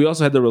 Yeah. But we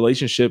also had the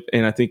relationship,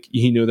 and I think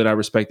he knew that I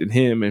respected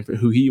him and for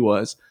who he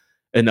was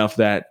enough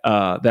that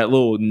that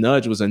little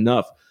nudge was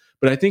enough.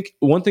 But I think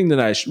one thing that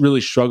I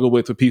really struggle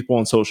with people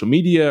on social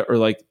media, or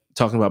like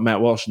talking about Matt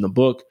Walsh in the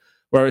book,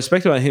 where I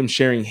respect about him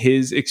sharing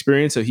his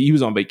experience. So he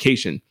was on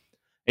vacation,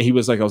 and he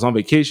was like, I was on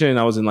vacation and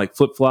I was in like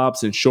flip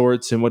flops and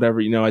shorts and whatever,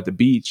 at the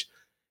beach.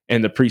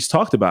 And the priest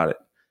talked about it.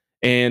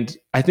 And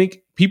I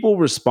think people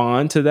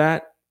respond to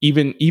that,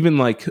 even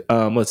like,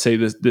 let's say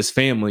this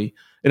family,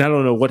 and I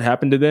don't know what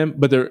happened to them,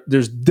 but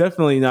there's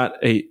definitely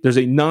there's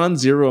a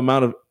non-zero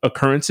amount of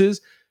occurrences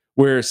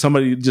where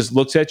somebody just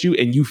looks at you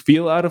and you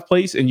feel out of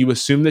place and you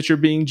assume that you're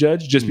being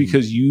judged just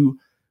because you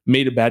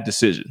made a bad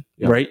decision,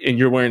 right? And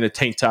you're wearing a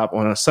tank top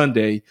on a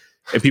Sunday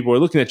and people are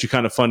looking at you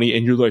kind of funny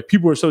and you're like,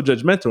 people are so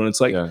judgmental. And it's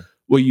like,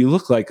 well, you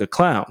look like a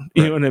clown.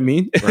 You know what I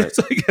mean? Right. It's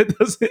like, it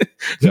doesn't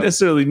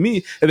necessarily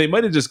mean, and they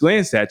might have just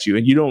glanced at you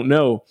and you don't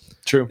know.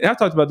 True. And I've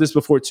talked about this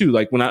before too.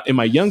 Like in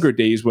my younger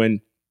days, when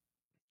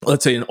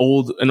let's say an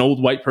old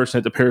white person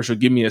at the parish would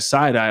give me a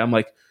side eye, I'm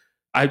like,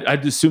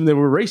 I'd assume they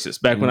were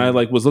racist back when I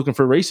like was looking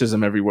for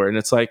racism everywhere. And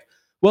it's like,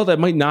 well, that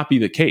might not be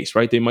the case,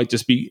 right? They might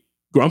just be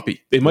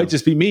grumpy. They might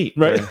just be mean,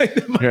 right?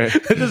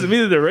 That doesn't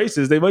mean that they're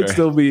racist. They might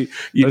still be,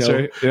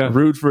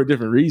 rude for a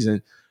different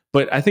reason.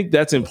 But I think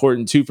that's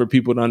important too, for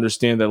people to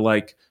understand that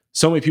like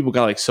so many people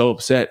got like so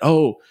upset.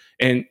 Oh,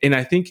 and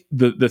I think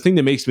the thing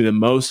that makes me the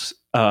most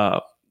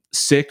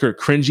sick or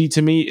cringy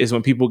to me is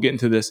when people get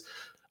into this,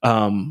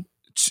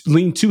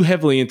 lean too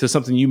heavily into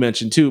something you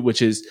mentioned too,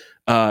 which is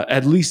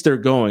at least they're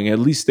going, at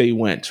least they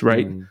went,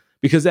 right?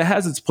 Because that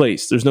has its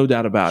place. There's no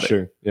doubt about it.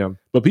 Sure, yeah.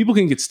 But people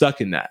can get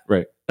stuck in that,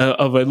 right?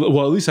 Well,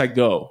 at least I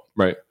go,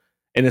 right?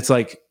 And it's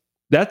like,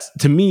 that's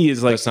to me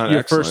is like your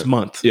excellent first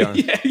month. Yeah.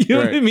 You know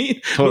what I mean?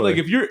 Totally. But like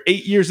if you're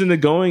 8 years into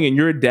going and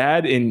you're a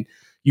dad and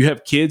you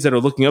have kids that are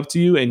looking up to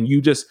you and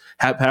you just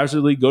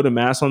haphazardly go to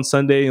mass on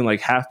Sunday and like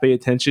half pay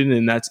attention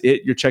and that's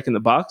it, you're checking the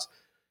box.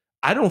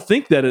 I don't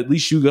think that at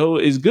least you go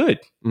is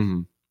good.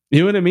 You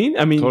know what I mean?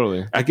 I mean,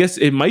 totally. I guess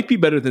it might be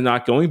better than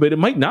not going, but it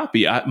might not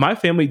be. My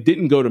family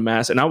didn't go to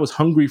mass and I was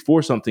hungry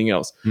for something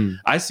else.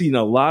 I've seen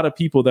a lot of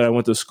people that I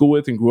went to school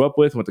with and grew up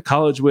with, went to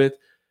college with,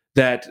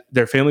 that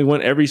their family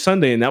went every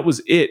Sunday and that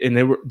was it.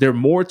 And they're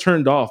more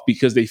turned off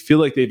because they feel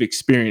like they've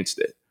experienced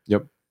it.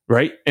 Yep.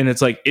 Right. And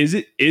it's like, is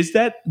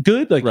that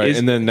good? Like, right.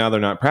 And then now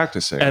they're not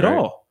practicing at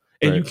all.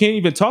 And you can't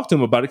even talk to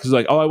them about it because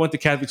like, oh, I went to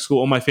Catholic school.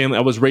 All my family,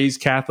 I was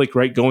raised Catholic,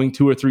 right? Going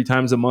 2 or 3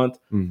 times a month.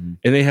 And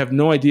they have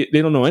no idea.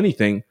 They don't know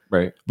anything.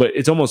 Right. But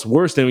it's almost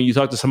worse than when you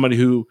talk to somebody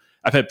who,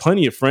 I've had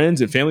plenty of friends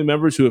and family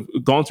members who have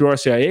gone through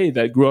RCIA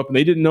that grew up and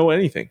they didn't know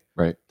anything.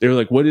 Right. They were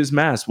like, what is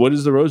mass? What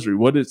is the rosary?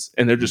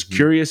 And they're just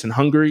curious and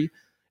hungry.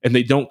 And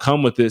they don't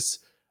come with this,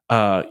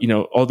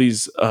 all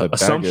these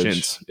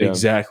assumptions. Yeah.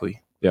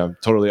 Exactly. Yeah,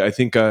 totally. I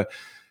think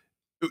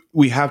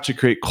we have to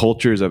create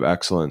cultures of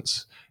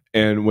excellence.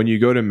 And when you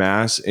go to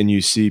mass and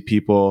you see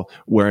people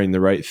wearing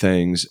the right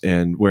things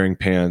and wearing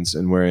pants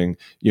and wearing,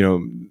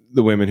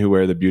 the women who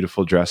wear the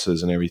beautiful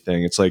dresses and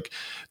everything, it's like,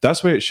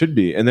 that's the way it should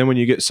be. And then when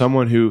you get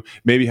someone who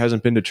maybe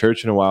hasn't been to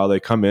church in a while,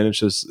 they come in, it's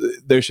just,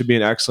 there should be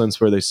an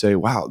excellence where they say,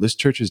 wow, this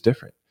church is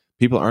different.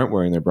 People aren't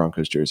wearing their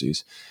Broncos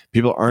jerseys.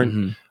 People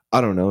aren't, I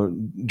don't know,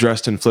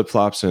 dressed in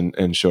flip-flops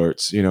and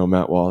shorts,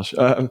 Matt Walsh.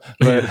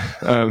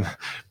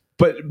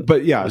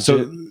 But yeah,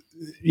 so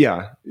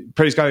yeah,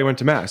 praise God he went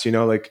to mass,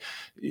 like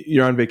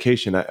you're on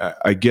vacation.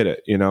 I get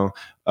it.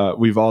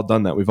 We've all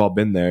done that. We've all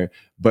been there.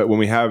 But when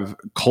we have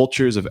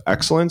cultures of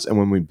excellence and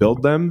when we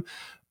build them,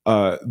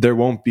 there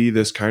won't be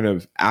this kind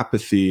of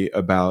apathy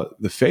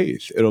about the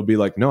faith. It'll be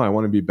like, no, I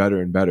want to be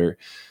better and better.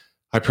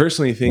 I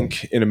personally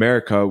think in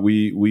America,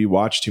 we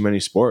watch too many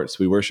sports.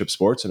 We worship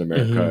sports in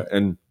America.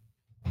 And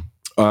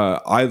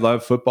I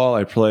love football.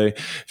 I play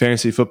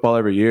fantasy football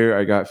every year.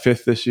 I got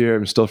 5th this year.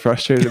 I'm still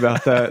frustrated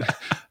about that.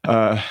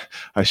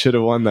 I should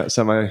have won that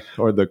semi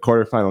or the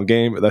quarterfinal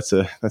game, but that's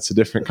a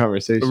different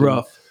conversation.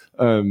 Rough.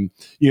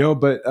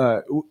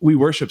 But we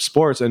worship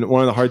sports, and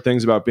one of the hard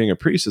things about being a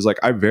priest is like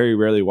I very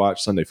rarely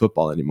watch Sunday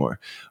football anymore.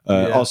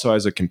 Also,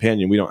 as a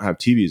companion, we don't have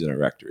TVs in our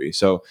rectory,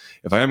 so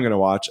if I am going to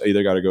watch, I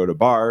either got to go to a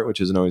bar,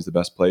 which isn't always the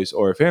best place,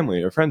 or a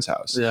family or friend's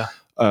house. Yeah.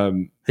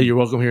 Hey, you're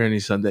welcome here any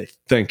Sunday.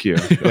 Thank you.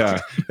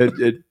 Yeah,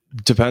 it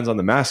depends on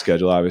the mass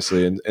schedule,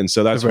 obviously, and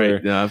so that's right.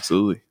 where. Yeah,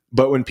 absolutely.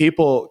 But when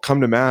people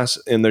come to mass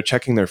and they're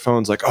checking their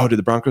phones, like, oh, did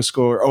the Broncos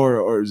score?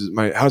 Or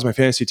how's my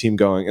fantasy team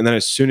going? And then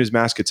as soon as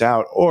mass gets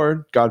out,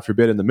 or God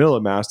forbid, in the middle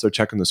of mass, they're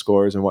checking the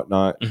scores and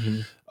whatnot.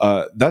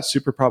 That's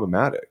super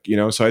problematic,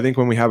 So I think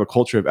when we have a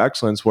culture of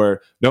excellence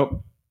where,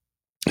 nope,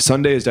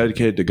 Sunday is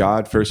dedicated to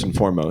God first and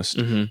foremost,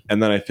 and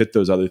then I fit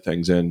those other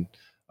things in.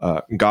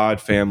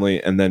 God,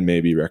 family, and then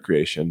maybe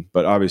recreation.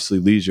 But obviously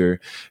leisure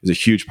is a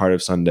huge part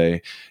of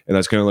Sunday, and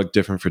that's going to look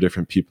different for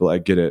different people. I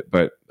get it.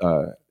 But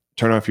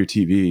turn off your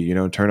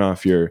TV, turn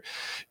off your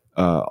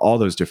all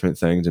those different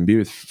things and be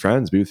with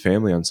friends, be with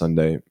family on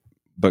Sunday.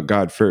 But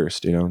God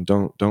first,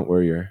 don't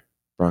wear your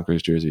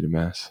Broncos jersey to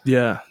mass.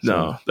 Yeah,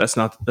 no, that's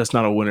not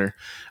a winner.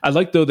 I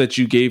like though that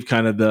you gave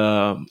kind of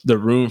the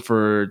room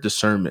for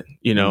discernment,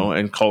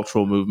 and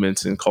cultural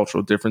movements and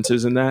cultural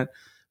differences in that.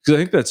 Because I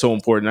think that's so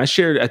important. I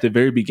shared at the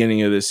very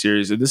beginning of this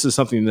series that this is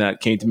something that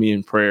came to me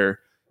in prayer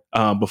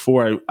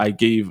before I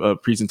gave a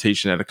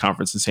presentation at a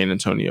conference in San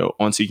Antonio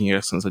on Seeking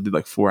Excellence. I did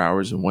like 4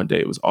 hours in one day.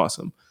 It was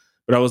awesome.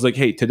 But I was like,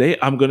 hey, today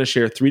I'm going to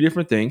share 3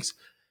 different things: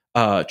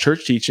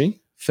 church teaching,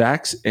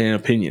 facts, and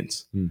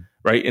opinions.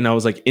 Right. And I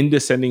was like, in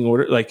descending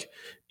order, like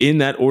in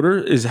that order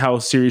is how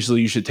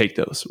seriously you should take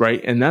those.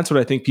 Right. And that's what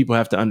I think people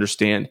have to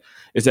understand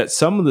is that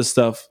some of the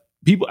stuff,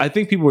 I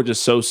think people are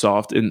just so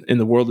soft in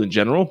the world in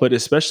general, but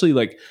especially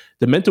like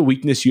the mental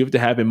weakness you have to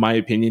have, in my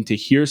opinion, to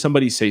hear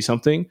somebody say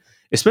something,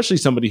 especially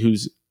somebody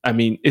who's,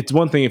 it's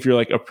one thing if you're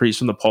like a priest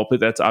from the pulpit,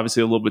 that's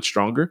obviously a little bit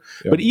stronger.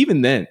 Yeah. But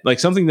even then,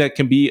 like something that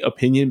can be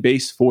opinion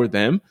based for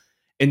them,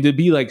 and to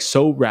be like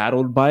so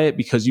rattled by it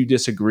because you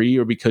disagree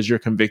or because you're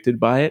convicted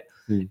by it,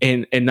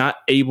 and not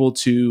able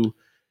to,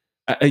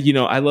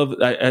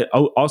 I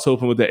also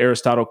open with the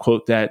Aristotle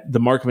quote that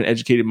the mark of an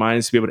educated mind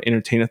is to be able to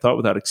entertain a thought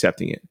without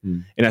accepting it.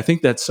 And I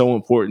think that's so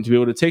important to be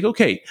able to take,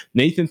 okay,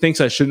 Nathan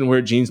thinks I shouldn't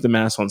wear jeans to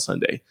mass on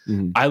Sunday.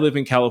 I live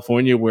in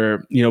California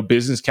where,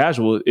 business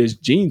casual is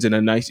jeans and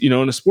a nice, in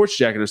a sports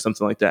jacket or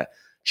something like that.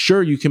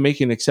 Sure, you can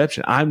make an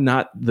exception. I'm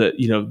not the,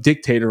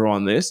 dictator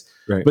on this,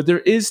 right. But there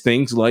is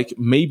things like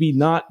maybe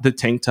not the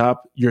tank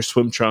top, your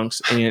swim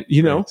trunks, and,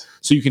 right.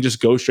 So you can just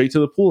go straight to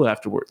the pool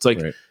afterwards.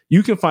 Like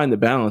you can find the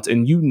balance,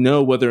 and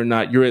whether or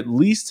not you're at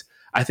least,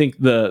 I think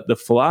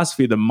the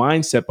philosophy, the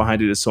mindset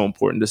behind it is so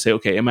important to say,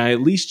 okay, am I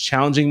at least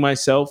challenging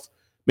myself,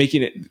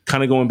 making it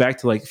kind of going back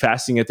to like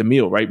fasting at the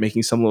meal, right?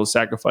 Making some little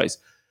sacrifice.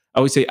 I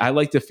always say, I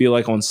like to feel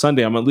like on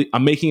Sunday,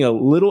 I'm making a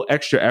little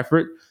extra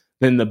effort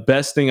than the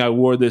best thing I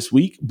wore this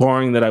week,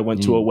 barring that I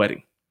went to a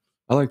wedding.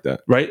 I like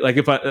that. Right? Like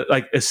if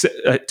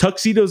I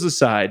tuxedos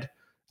aside,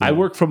 I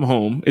work from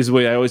home is the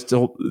way I always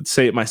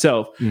say it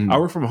myself. I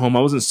work from home.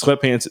 I was in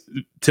sweatpants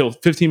till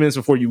 15 minutes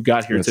before you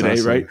got here today,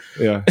 awesome. Right?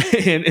 Yeah.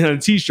 and a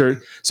t-shirt.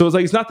 So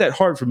it's not that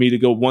hard for me to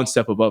go one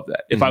step above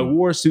that. If I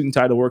wore a suit and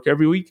tie to work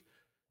every week,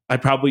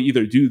 I'd probably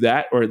either do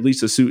that or at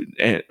least a suit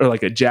or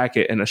like a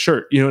jacket and a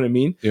shirt. You know what I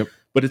mean? Yep.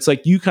 But it's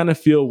like you kind of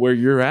feel where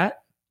you're at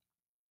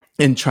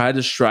and try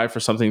to strive for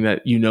something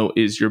that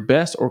is your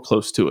best or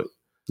close to it.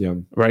 Yeah.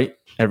 Right?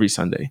 Every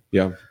Sunday.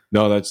 Yeah.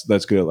 No,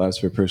 that's good at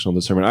last for personal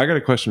discernment. I got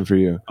a question for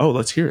you. Oh,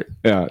 let's hear it.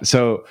 Yeah.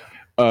 So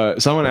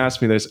someone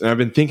asked me this, and I've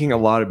been thinking a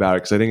lot about it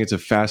because I think it's a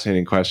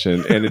fascinating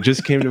question. And it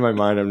just came to my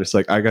mind. I'm just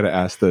like, I got to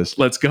ask this.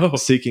 Let's go.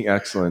 Seeking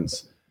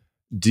excellence.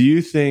 Do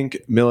you think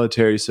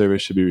military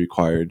service should be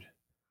required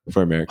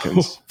for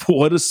Americans?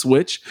 What a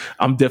switch.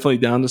 I'm definitely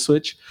down to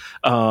switch.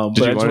 Did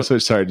you want to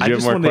switch? Sorry, did you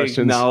have more questions? I just want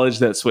to acknowledge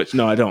that switch.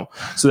 No, I don't.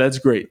 So that's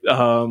great.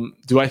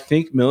 Do I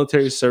think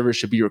military service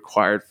should be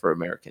required for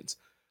Americans?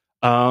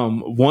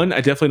 One, I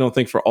definitely don't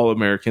think for all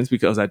Americans,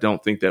 because I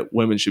don't think that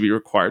women should be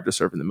required to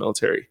serve in the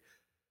military.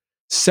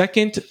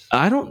 Second,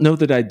 I don't know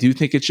that I do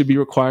think it should be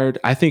required.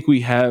 I think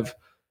we have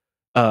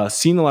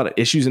seen a lot of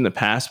issues in the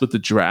past with the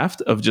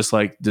draft of just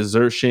like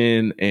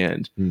desertion,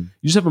 and you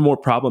just have a more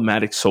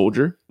problematic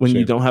soldier when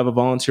you don't have a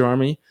volunteer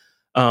army.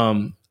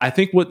 I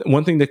think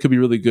one thing that could be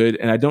really good,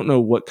 and I don't know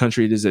what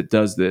country it is that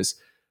does this,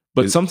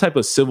 but some type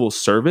of civil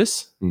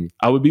service,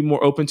 I would be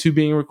more open to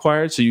being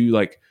required. So you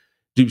like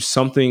do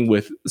something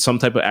with some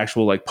type of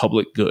actual like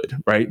public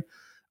good, right?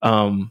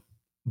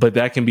 But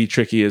that can be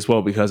tricky as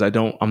well, because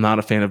I'm not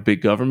a fan of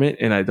big government,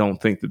 and I don't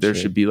think that there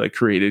should be like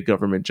created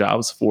government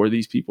jobs for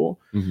these people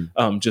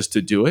just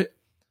to do it.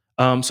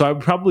 So I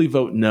would probably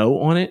vote no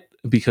on it,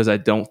 because I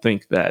don't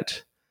think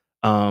that,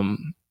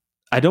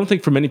 I don't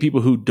think for many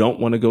people who don't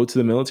want to go to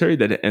the military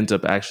that it ends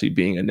up actually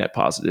being a net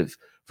positive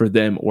for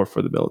them or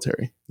for the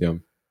military. Yeah.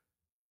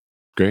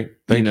 Great.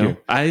 Thank you.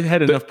 I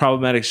had enough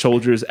problematic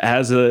soldiers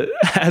as an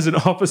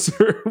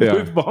officer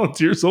with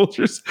volunteer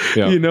soldiers,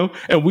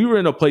 and we were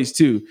in a place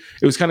too.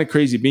 It was kind of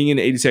crazy being in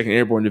the 82nd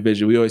Airborne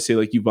Division. We always say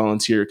like you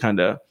volunteer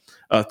kind of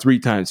 3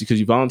 times, because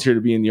you volunteer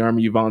to be in the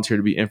Army, you volunteer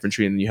to be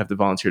infantry, and then you have to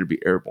volunteer to be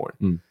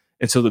airborne.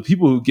 And so the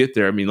people who get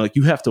there, I mean, like,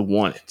 you have to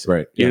want it.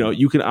 Right. You know,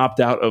 you can opt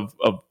out of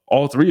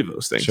all three of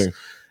those things. Sure.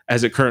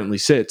 As it currently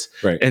sits.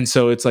 Right. And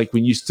so it's like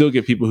when you still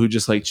get people who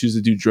just like choose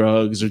to do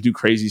drugs or do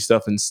crazy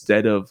stuff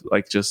instead of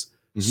like just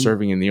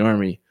serving in the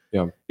army.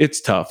 Yeah.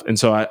 It's tough. And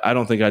so I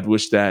don't think I'd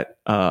wish that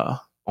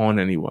on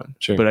anyone.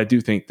 Sure. But I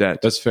do think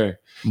that that's fair.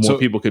 More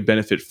people could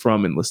benefit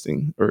from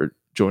enlisting or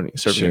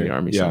serving in the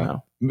army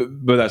somehow.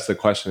 But that's the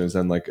question, is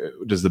then like,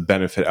 does the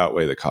benefit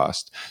outweigh the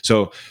cost?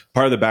 So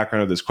part of the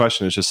background of this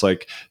question is just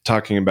like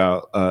talking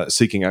about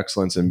seeking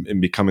excellence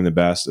and becoming the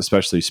best,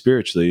 especially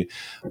spiritually.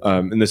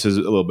 And this is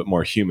a little bit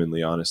more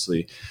humanly,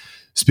 honestly,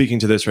 speaking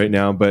to this right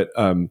now. But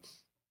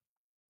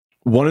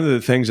one of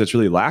the things that's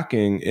really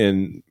lacking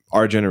in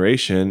our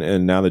generation,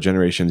 and now the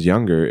generations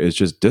younger, is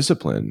just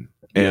discipline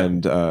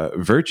and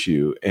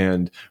virtue.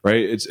 And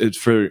right, it's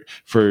for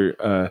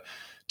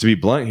to be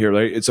blunt here,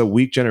 right? It's a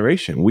weak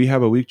generation. We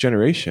have a weak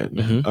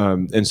generation.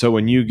 And so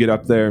when you get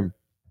up there,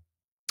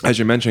 as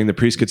you're mentioning, the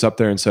priest gets up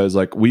there and says,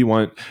 like, we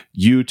want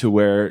you to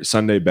wear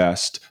Sunday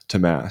best to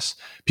mass.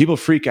 People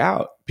freak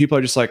out. People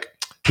are just like,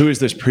 who is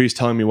this priest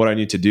telling me what I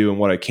need to do and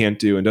what I can't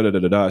do? And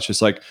da-da-da-da-da. It's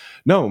just like,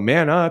 no,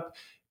 man up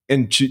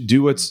and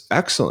do what's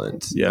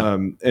excellent. Yeah.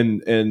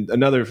 And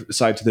another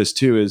side to this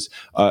too is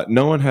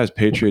no one has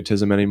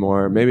patriotism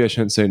anymore. Maybe I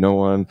shouldn't say no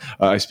one.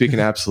 I speak in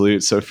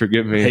absolutes, so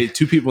forgive me. Hey,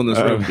 two people in this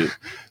room do.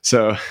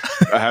 So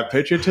I have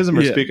patriotism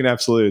or speak in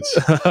absolutes?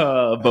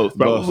 Both,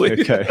 probably.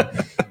 Both,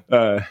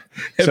 okay.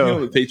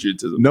 So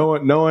patriotism.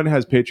 No one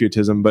has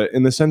patriotism, but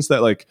in the sense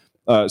that like,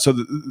 so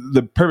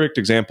the perfect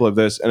example of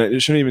this, and it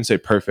shouldn't even say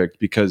perfect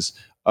because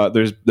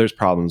there's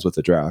problems with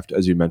the draft,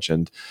 as you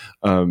mentioned.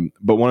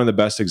 But one of the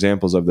best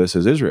examples of this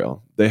is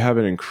Israel. They have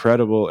an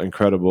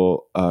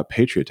incredible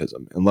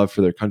patriotism and love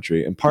for their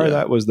country. And part of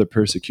that was the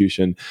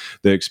persecution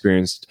they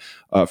experienced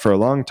for a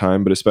long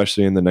time, but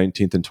especially in the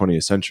 19th and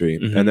 20th century.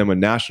 And then when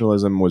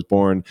nationalism was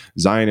born,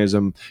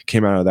 Zionism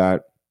came out of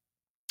that.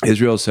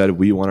 Israel said,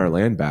 we want our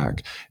land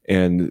back,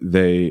 and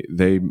they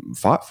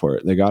fought for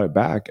it. They got it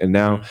back. And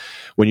now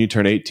when you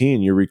turn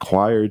 18, you're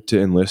required to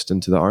enlist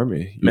into the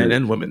army. Men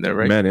and women there,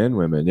 right? Men and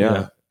women,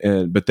 yeah.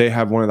 But they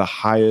have one of the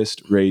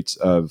highest rates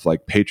of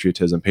like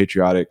patriotism,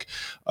 patriotic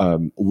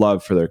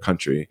love for their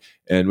country.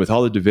 And with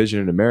all the division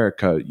in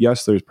America,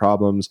 yes, there's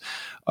problems.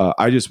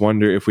 I just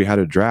wonder if we had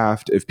a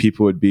draft, if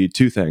people would be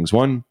two things.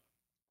 One,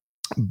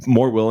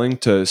 more willing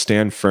to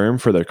stand firm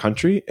for their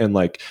country and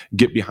like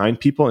get behind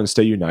people and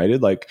stay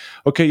united. Like,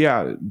 okay,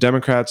 yeah,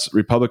 Democrats,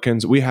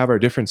 Republicans, we have our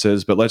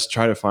differences, but let's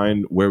try to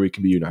find where we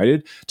can be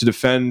united to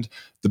defend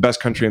the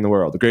best country in the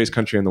world, the greatest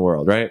country in the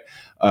world, right?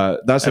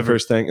 That's the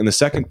first thing. And the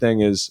second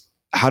thing is,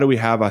 how do we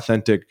have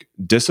authentic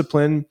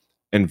discipline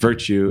and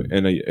virtue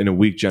in a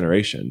weak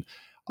generation?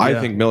 I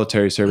think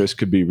military service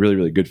could be really,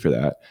 really good for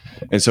that.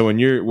 And so when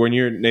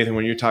you're Nathan,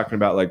 when you're talking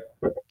about like,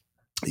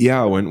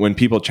 when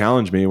people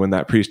challenge me, when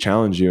that priest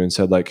challenged you and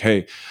said like,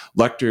 hey,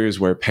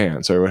 lectors wear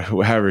pants, or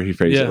however he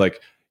phrased it,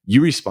 like,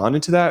 you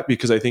responded to that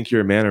because I think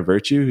you're a man of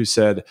virtue who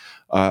said,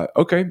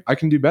 okay, I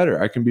can do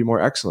better. I can be more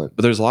excellent.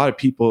 But there's a lot of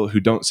people who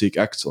don't seek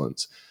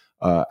excellence.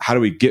 How do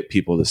we get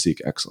people to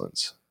seek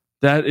excellence?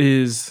 That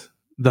is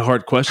the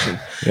hard question.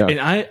 And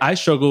I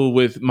struggle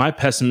with my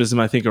pessimism,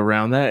 I think,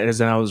 around that.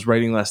 As I was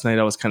writing last night,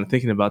 I was kind of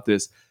thinking about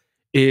this,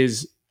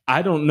 is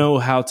I don't know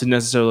how to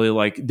necessarily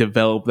like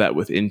develop that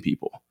within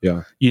people.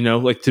 Yeah. You know,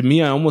 like to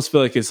me, I almost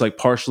feel like it's like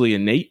partially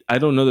innate. I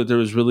don't know that there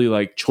was really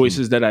like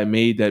choices that I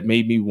made that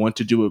made me want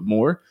to do it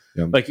more.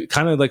 Yeah. Like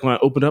kind of like when I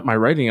opened up my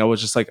writing, I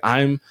was just like,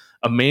 I'm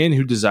a man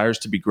who desires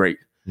to be great.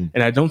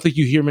 And I don't think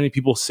you hear many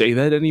people say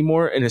that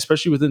anymore. And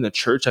especially within the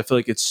church, I feel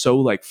like it's so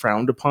like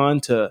frowned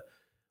upon to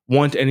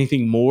want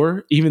anything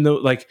more, even though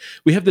like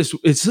we have this,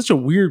 it's such a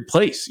weird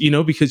place, you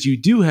know, because you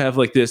do have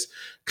like this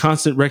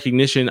constant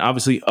recognition,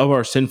 obviously, of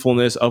our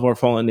sinfulness, of our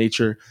fallen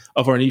nature,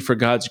 of our need for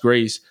God's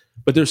grace.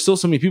 But there's still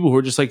so many people who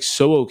are just like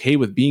so okay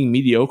with being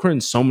mediocre in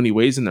so many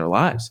ways in their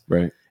lives.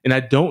 Right. And I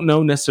don't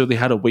know necessarily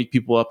how to wake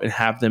people up and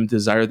have them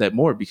desire that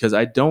more, because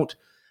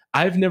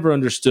I've never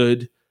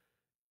understood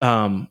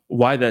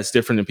why that's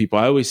different in people.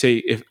 I always say,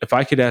 if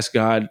I could ask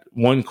God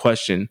one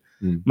question,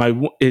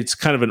 it's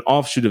kind of an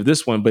offshoot of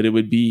this one, but it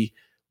would be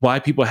why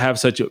people have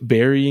such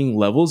varying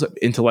levels of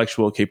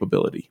intellectual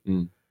capability,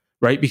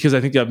 right? Because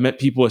I think I've met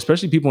people,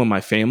 especially people in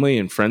my family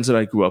and friends that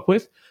I grew up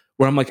with,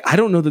 where I'm like, I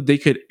don't know that they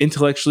could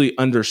intellectually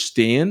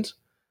understand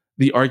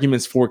the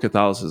arguments for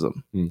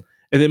Catholicism.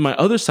 And then my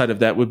other side of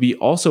that would be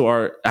also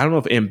I don't know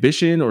if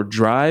ambition or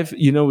drive,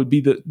 you know, would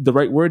be the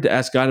right word to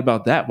ask God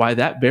about that, why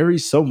that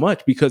varies so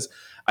much, because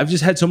I've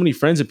just had so many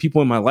friends and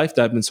people in my life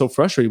that I've been so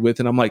frustrated with.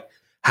 And I'm like,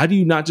 how do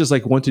you not just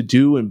like want to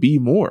do and be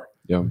more?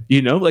 Yeah.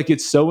 You know, like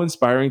it's so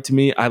inspiring to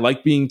me. I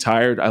like being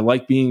tired. I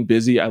like being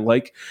busy. I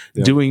like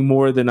doing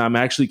more than I'm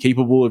actually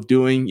capable of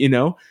doing, you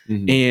know,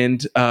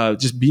 and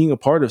just being a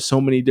part of so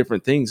many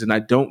different things. And I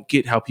don't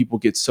get how people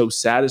get so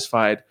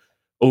satisfied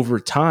over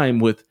time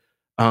with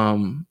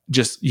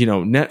just, you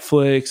know,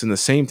 Netflix and the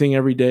same thing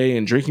every day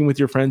and drinking with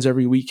your friends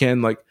every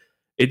weekend. Like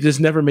It just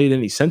never made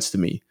any sense to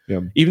me.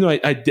 Yeah. Even though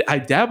I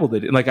dabbled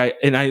in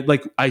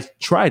it, I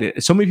tried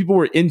it. So many people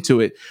were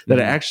into it that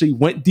I actually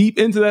went deep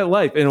into that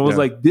life, and it was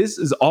like, this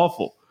is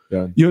awful.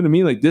 Yeah. You know what I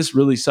mean? Like, this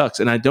really sucks.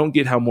 And I don't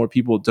get how more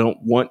people don't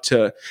want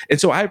to. And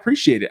so I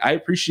appreciate it. I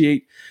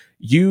appreciate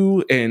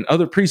you and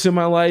other priests in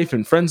my life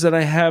and friends that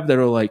I have that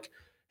are like,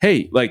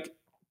 hey, like,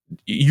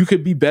 you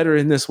could be better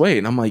in this way.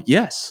 And I'm like,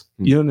 yes,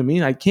 you know what I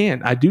mean? I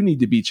can. I do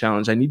need to be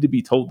challenged. I need to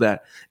be told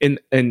that. And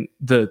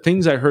the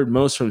things I heard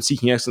most from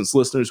Seeking Excellence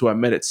listeners who I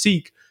met at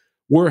Seek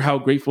were how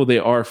grateful they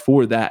are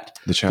for that.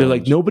 They're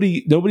like,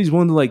 nobody's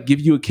willing to like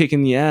give you a kick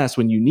in the ass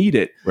when you need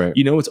it. Right.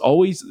 You know, it's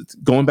always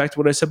going back to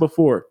what I said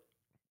before.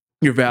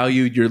 You're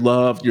valued, you're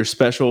loved, you're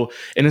special.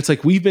 And it's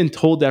like, we've been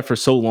told that for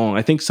so long.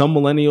 I think some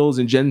millennials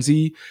and Gen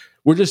Z,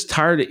 we're just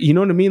tired. You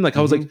know what I mean? Like,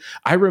 I was like,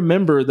 I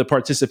remember the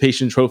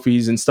participation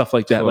trophies and stuff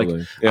like that.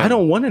 Totally. Like, I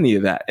don't want any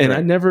of that. And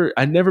I'd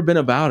never been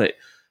about it.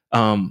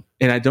 And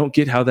I don't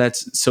get how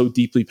that's so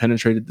deeply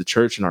penetrated the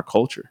church and our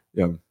culture.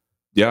 Yeah.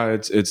 Yeah.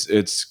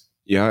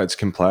 It's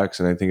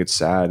complex, and I think it's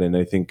sad. And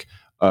I think,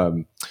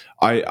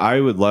 I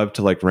would love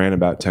to like rant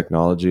about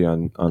technology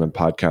on a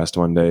podcast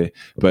one day,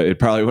 but it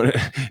probably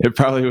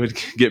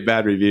would get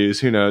bad reviews.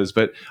 Who knows?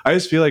 But I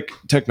just feel like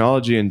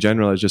technology in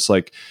general is just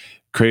like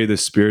created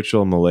this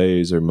spiritual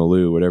malaise or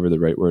whatever the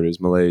right word is,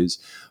 malaise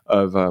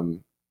of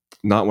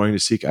not wanting to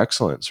seek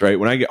excellence. Right?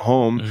 When I get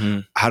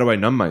home, how do I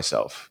numb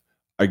myself?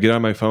 I get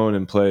on my phone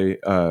and play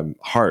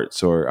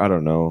Hearts, or I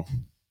don't know,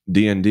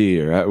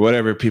 D&D or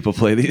whatever people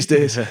play these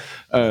days.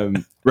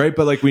 Right.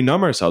 But like, we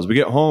numb ourselves. We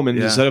get home, and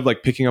instead of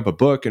like picking up a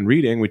book and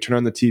reading, we turn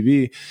on the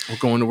TV. We're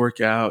going to work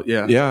out.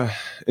 Yeah. Yeah.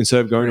 Instead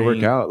of going to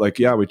work out, like,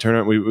 we turn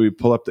on, we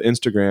pull up the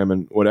Instagram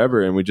and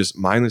whatever, and we just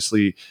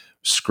mindlessly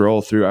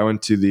scroll through. I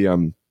went to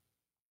the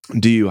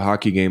DU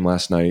hockey game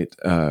last night,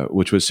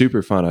 which was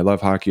super fun. I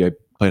love hockey. I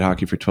played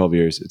hockey for 12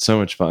 years. It's so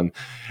much fun.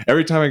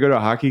 Every time I go to a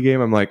hockey game,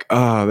 I'm like,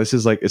 oh, this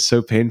is like, it's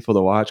so painful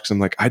to watch, because I'm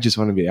like, I just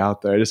want to be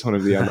out there. I just want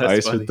to be on the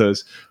ice with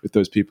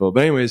those people.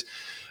 But anyways,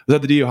 I was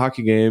at the DU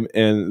hockey game,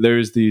 and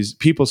there's these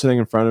people sitting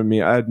in front of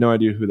me. I had no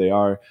idea who they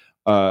are,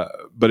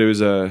 but it was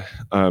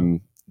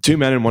two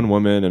men and one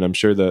woman, and I'm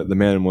sure the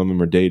man and woman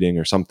were dating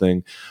or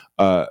something.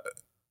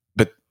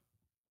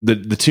 But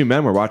the two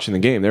men were watching the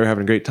game. They were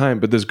having a great time.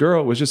 But this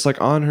girl was just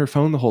like on her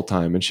phone the whole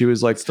time, and she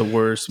was like, it's the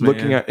worst,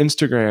 looking at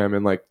Instagram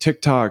and like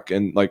TikTok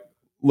and like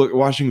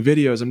watching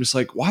videos. I'm just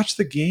like, watch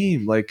the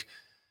game. Like,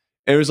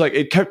 it was like,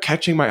 it kept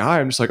catching my eye.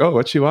 I'm just like, oh,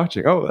 what's she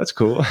watching? Oh, that's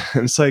cool.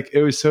 And it's like,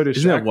 it was so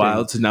distracting. Isn't that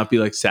wild to not be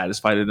like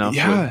satisfied enough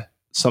with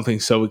something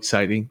so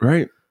exciting,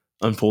 right,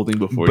 unfolding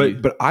before you?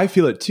 But I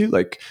feel it too.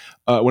 Like,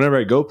 whenever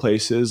I go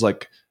places,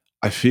 like,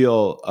 I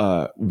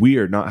feel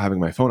weird not having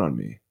my phone on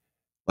me.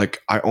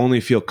 Like, I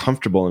only feel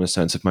comfortable in a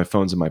sense if my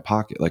phone's in my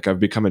pocket. Like, I've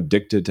become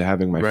addicted to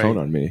having my phone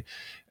on me.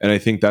 And I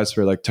think that's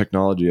where like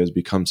technology has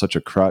become such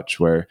a crutch,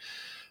 where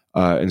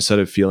instead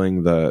of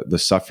feeling the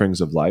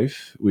sufferings of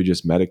life, we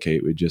just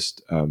medicate. We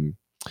just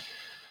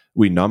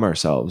we numb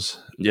ourselves.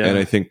 Yeah. And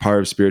I think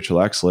part of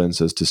spiritual excellence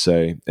is to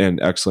say,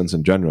 and excellence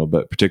in general,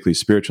 but particularly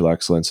spiritual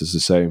excellence, is to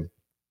say,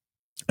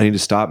 I need to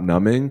stop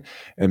numbing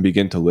and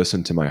begin to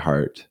listen to my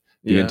heart.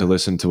 Begin to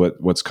listen to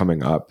what's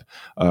coming up,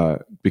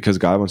 because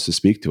God wants to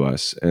speak to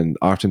us, and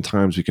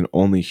oftentimes we can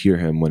only hear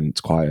Him when it's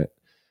quiet,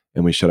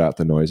 and we shut out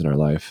the noise in our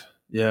life.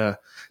 Yeah,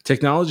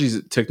 technology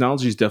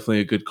is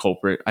definitely a good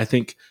culprit. I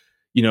think,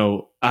 you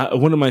know,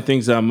 one of my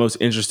things that I'm most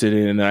interested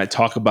in and that I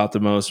talk about the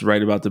most,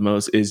 write about the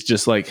most, is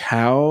just like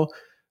how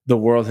the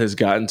world has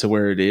gotten to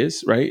where it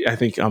is. Right. I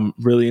think I'm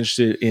really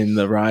interested in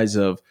the rise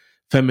of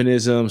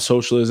feminism,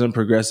 socialism,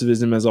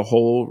 progressivism as a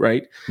whole,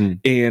 right?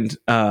 And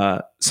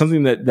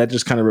something that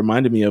just kind of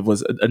reminded me of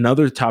was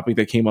another topic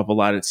that came up a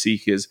lot at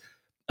Seek is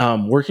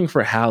working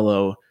for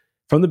Hallow.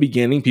 From the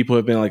beginning, people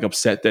have been like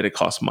upset that it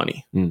costs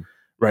money,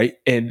 right?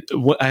 And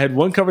I had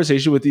one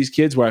conversation with these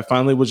kids where I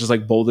finally was just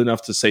like bold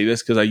enough to say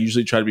this, because I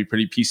usually try to be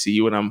pretty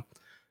PC when I'm,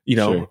 you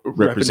know,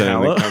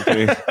 representing the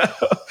company.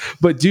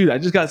 But dude, I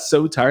just got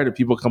so tired of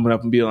people coming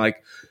up and being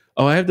like,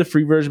 oh, I have the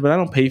free version, but I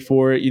don't pay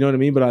for it. You know what I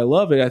mean? But I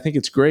love it. I think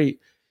it's great.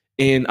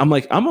 And I'm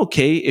like, I'm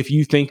okay if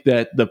you think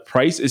that the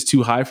price is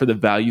too high for the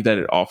value that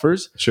it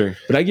offers. Sure.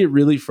 But I get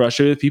really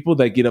frustrated with people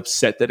that get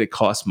upset that it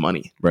costs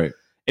money. Right.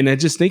 And I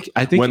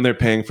think when they're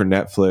paying for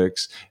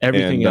Netflix,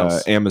 everything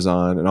else,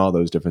 Amazon, and all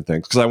those different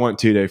things, because I want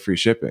 2-day free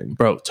shipping.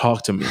 Bro,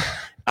 talk to me.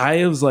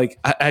 I was like,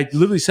 I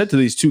literally said to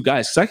these two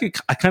guys,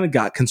 because I kind of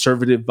got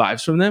conservative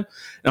vibes from them.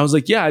 And I was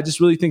like, yeah, I just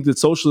really think that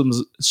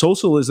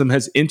socialism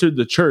has entered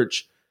the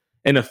church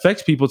and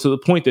affects people to the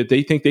point that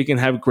they think they can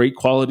have great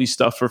quality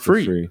stuff for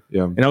free.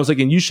 Yeah. And I was like,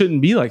 and you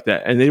shouldn't be like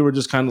that. And they were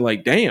just kind of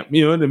like, damn,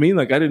 you know what I mean?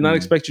 Like, I did not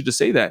expect you to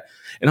say that.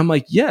 And I'm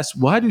like, yes,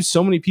 why do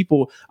so many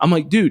people? I'm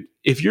like, dude,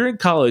 if you're in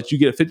college, you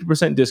get a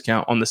 50%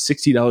 discount on the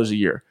 $60 a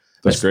year.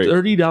 That's great.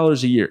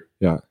 $30 a year.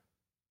 Yeah.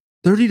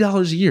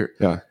 $30 a year.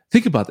 Yeah.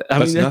 Think about that.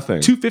 That's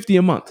nothing. $250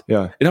 a month.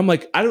 Yeah. And I'm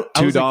like,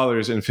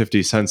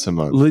 $2.50 a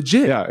month.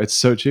 Legit. Yeah, it's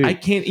so cheap. I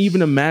can't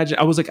even imagine.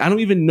 I was like, I don't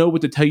even know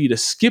what to tell you to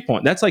skip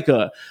on. That's like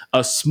a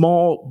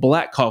small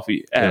black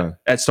coffee at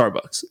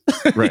Starbucks.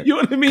 Right. You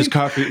know what I mean?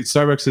 Because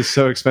Starbucks is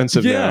so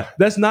expensive now.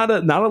 That's not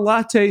a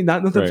latte,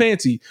 not nothing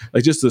fancy.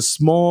 Like just a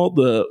small,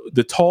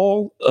 the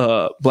tall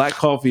black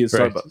coffee at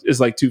Starbucks is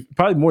like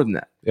probably more than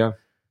that. Yeah.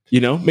 You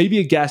know, maybe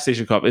a gas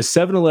station coffee. A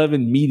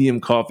 7-Eleven medium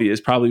coffee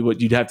is probably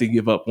what you'd have to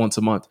give up once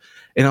a month.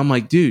 And I'm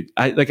like, dude,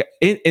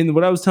 and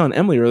what I was telling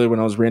Emily earlier when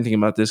I was ranting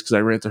about this, because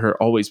I rant to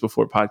her always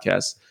before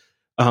podcasts,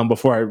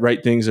 before I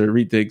write things or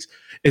read things,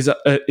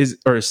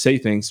 or say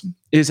things,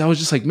 is I was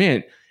just like,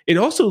 man, it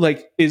also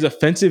like is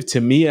offensive to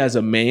me as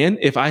a man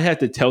if I had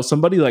to tell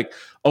somebody like,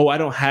 oh, I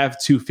don't have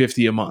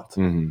 $250 a month.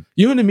 Mm-hmm.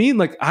 You know what I mean?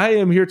 Like I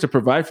am here to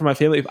provide for my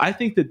family. If I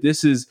think that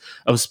this is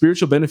of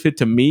spiritual benefit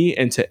to me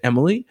and to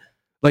Emily,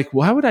 like,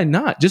 why would I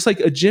not? Just like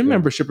a gym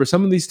membership or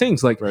some of these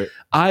things. Like,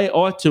 I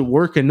ought to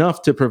work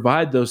enough to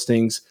provide those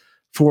things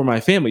for my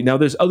family. Now,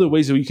 there's other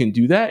ways that we can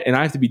do that, and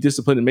I have to be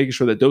disciplined in making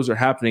sure that those are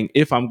happening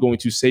if I'm going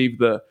to save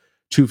the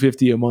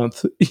 $250 a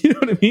month. You know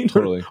what I mean?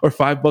 Totally. Or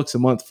 $5 a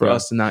month for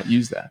us to not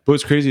use that. But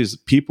what's crazy is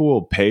people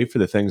will pay for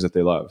the things that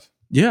they love.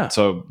 Yeah.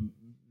 So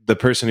the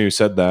person who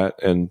said that,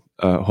 and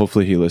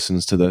hopefully he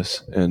listens to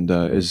this and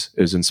is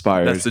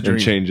inspired and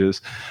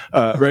changes,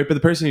 right? But the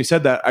person who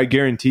said that, I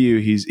guarantee you,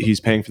 he's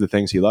paying for the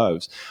things he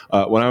loves.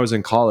 When I was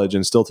in college,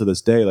 and still to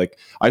this day, like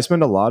I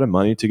spend a lot of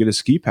money to get a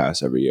ski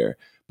pass every year.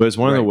 But it's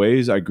one of the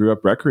ways I grew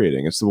up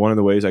recreating. It's one of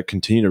the ways I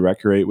continue to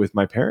recreate with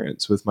my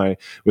parents, with my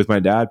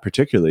dad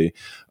particularly.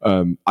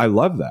 I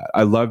love that.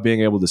 I love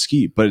being able to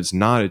ski, but it's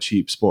not a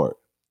cheap sport.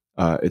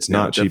 It's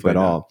not cheap at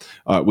all.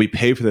 We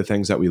pay for the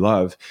things that we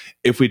love.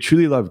 If we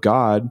truly love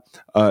God,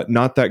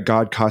 not that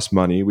God costs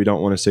money. We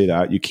don't want to say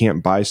that. You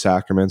can't buy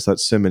sacraments.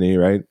 That's simony,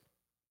 right?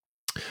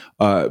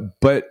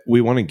 But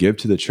we want to give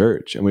to the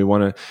church, and we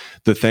want to,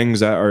 the things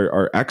that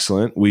are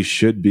excellent, we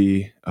should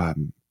be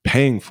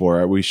paying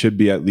for. We should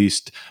be at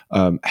least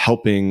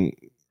helping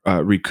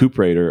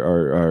recuperate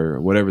or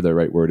whatever the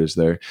right word is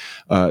there.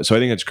 So I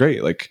think it's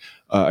great. Like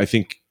I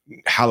think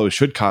Hallow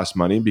should cost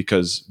money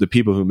because the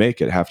people who make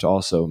it have to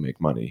also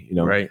make money,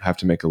 have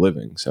to make a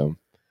living. So,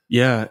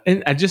 yeah.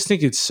 And I just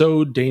think it's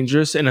so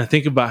dangerous. And I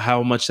think about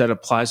how much that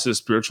applies to the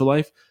spiritual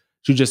life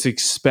to just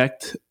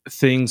expect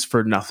things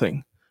for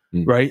nothing.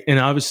 Right. And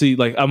obviously,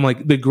 like, I'm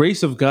like, the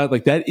grace of God,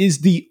 like that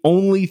is the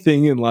only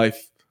thing in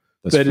life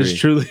that is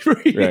truly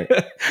free, right.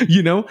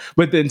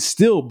 But then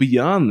still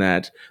beyond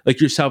that, like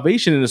your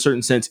salvation in a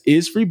certain sense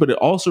is free, but it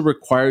also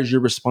requires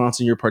your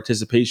response and your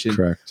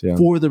participation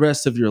for the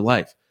rest of your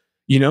life.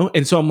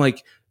 And so I'm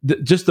like,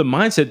 just the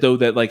mindset though,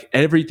 that like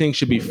everything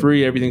should be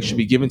free, everything should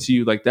be given to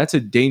you. Like that's a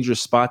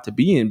dangerous spot to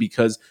be in,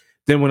 because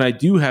then when I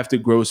do have to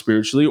grow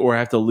spiritually or I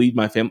have to lead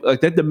my family,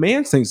 like that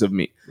demands things of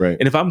me. Right.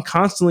 And if I'm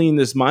constantly in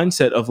this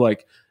mindset of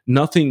like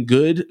nothing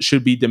good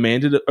should be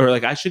demanded, or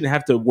like I shouldn't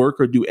have to work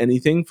or do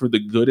anything for the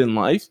good in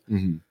life,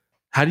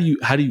 how do you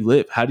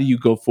live? How do you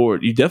go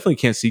forward? You definitely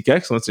can't seek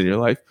excellence in your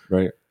life.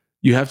 Right.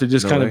 You have to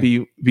just kind of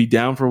be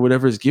down for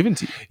whatever is given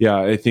to you. Yeah.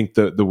 I think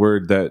the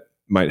word that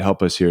might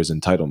help us here is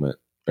entitlement.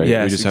 Right?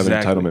 Yes, we just have an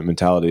entitlement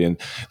mentality. And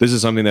this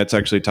is something that's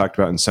actually talked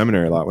about in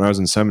seminary a lot. When I was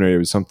in seminary, it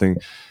was something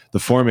the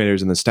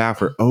formators and the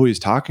staff were always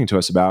talking to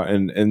us about.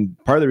 And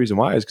part of the reason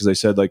why is because they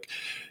said, like,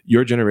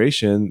 your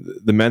generation,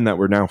 the men that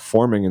we're now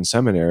forming in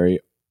seminary,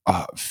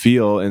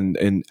 feel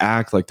and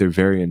act like they're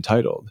very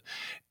entitled.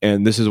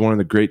 And this is one of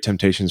the great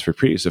temptations for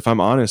priests. If I'm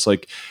honest,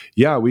 like,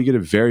 yeah, we get a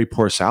very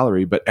poor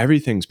salary, but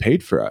everything's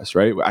paid for us,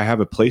 right? I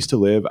have a place to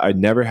live. I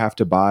never have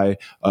to buy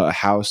a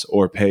house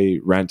or pay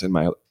rent in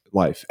my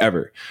life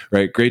ever,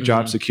 right? Great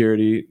job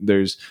security.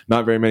 There's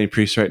not very many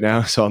priests right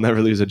now, so I'll never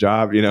lose a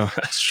job.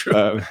 That's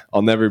true.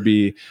 I'll never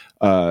be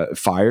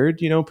fired,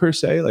 per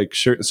se. Like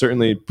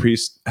certainly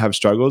priests have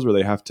struggles where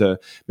they have to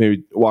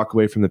maybe walk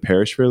away from the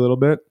parish for a little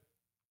bit.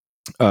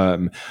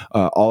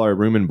 All our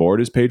room and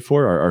board is paid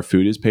for. Our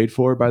food is paid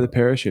for by the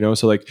parish,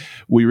 so like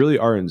we really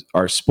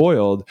are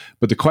spoiled.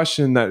 But the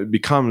question that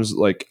becomes,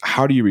 like,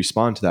 how do you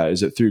respond to that?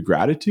 Is it through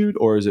gratitude,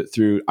 or is it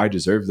through, I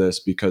deserve this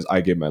because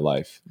I gave my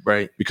life,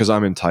 right? Because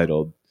I'm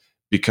entitled,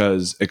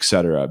 because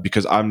etc.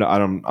 Because I'm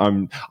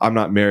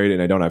not married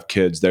and I don't have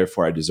kids,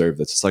 therefore I deserve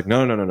this. It's like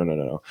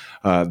no.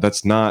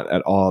 That's not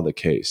at all the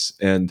case.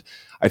 And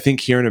I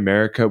think here in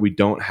America, we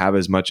don't have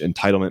as much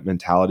entitlement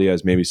mentality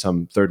as maybe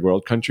some third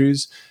world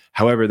countries.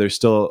 However, there's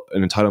still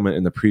an entitlement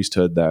in the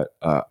priesthood that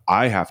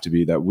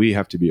we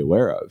have to be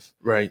aware of.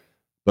 Right.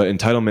 But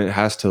entitlement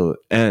has to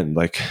end.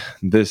 Like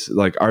this,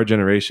 like our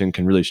generation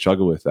can really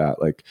struggle with that.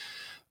 Like,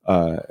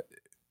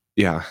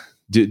 yeah.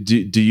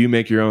 Do you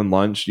make your own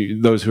lunch?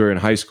 Those who are in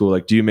high school,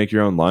 like, do you make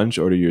your own lunch,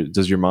 or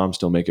does your mom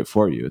still make it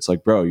for you? It's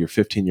like, bro, you're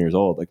 15 years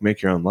old. Like,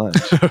 make your own lunch.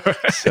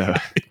 So.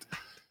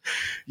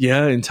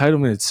 Yeah,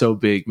 entitlement is so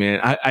big,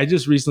 man. I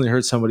just recently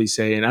heard somebody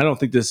say, and I don't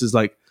think this is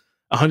like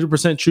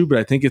 100% true, but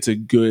I think it's a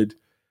good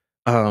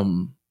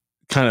kind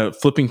of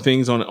flipping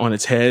things on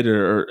its head,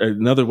 or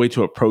another way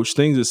to approach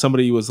things. Is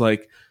somebody was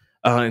like,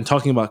 and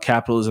talking about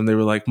capitalism, they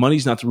were like,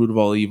 money's not the root of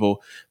all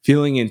evil.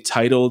 Feeling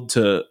entitled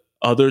to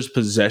others'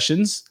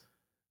 possessions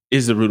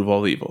is the root of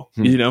all evil,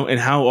 you know? And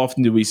how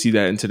often do we see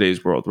that in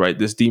today's world, right?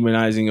 This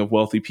demonizing of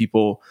wealthy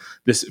people,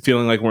 this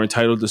feeling like we're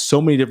entitled to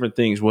so many different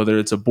things, whether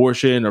it's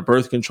abortion or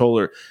birth control,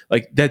 or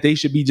like that they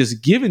should be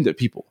just given to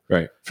people.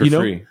 Right. For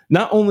free. Know?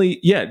 Not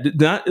only,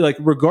 not like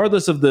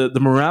regardless of the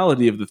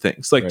morality of the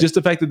things, like just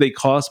the fact that they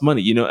cost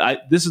money. You know,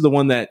 this is the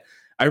one that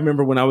I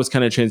remember when I was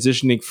kind of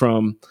transitioning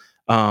from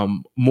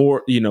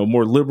more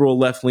liberal,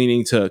 left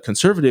leaning to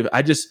conservative.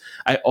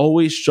 I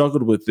always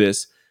struggled with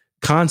this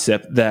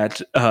concept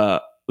that,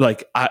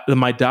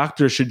 my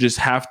doctor should just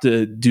have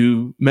to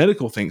do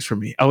medical things for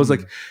me. I was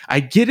like,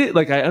 I get it.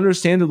 Like, I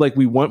understand that, like,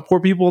 we want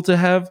poor people to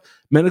have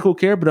medical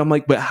care, but I'm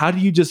like, but how do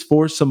you just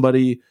force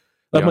somebody?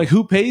 I'm like,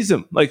 who pays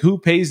them? Like, who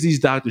pays these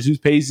doctors? Who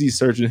pays these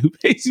surgeons? Who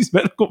pays these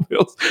medical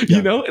bills?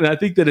 You know? And I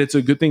think that it's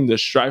a good thing to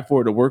strive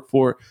for, to work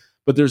for.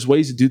 But there's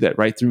ways to do that,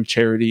 right? Through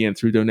charity and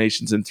through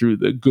donations and through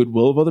the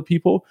goodwill of other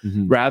people,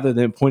 rather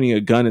than pointing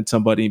a gun at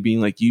somebody and being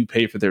like, you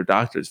pay for their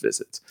doctor's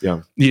visits.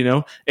 Yeah. You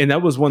know? And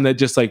that was one that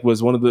just like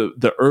was one of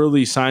the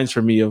early signs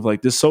for me of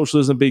like this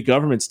socialism, big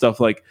government stuff.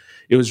 Like,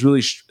 it was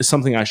really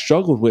something I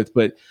struggled with.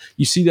 But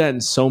you see that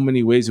in so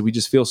many ways that we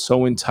just feel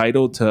so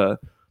entitled to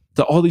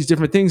all these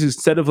different things,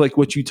 instead of like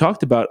what you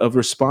talked about, of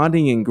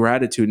responding in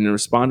gratitude and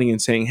responding and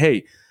saying,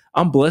 hey,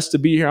 I'm blessed to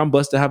be here. I'm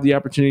blessed to have the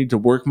opportunity to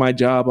work my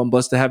job. I'm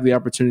blessed to have the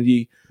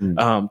opportunity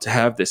to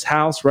have this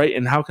house, right?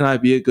 And how can I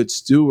be a good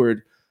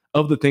steward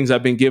of the things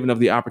I've been given, of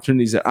the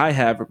opportunities that I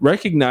have,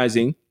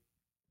 recognizing,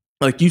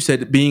 like you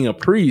said, being a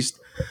priest,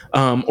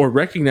 or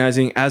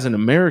recognizing as an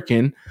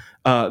American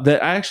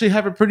that I actually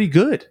have it pretty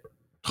good.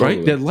 Right.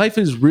 Totally. That life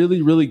is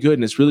really, really good.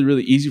 And it's really,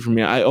 really easy for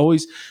me.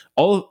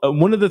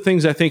 One of the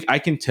things I think I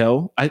can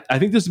tell, I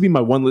think this would be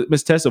my one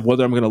litmus test of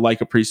whether I'm going to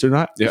like a priest or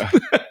not. Yeah.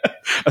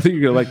 I think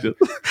you're going to like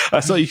this. I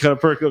saw you kind of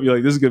perk up. You're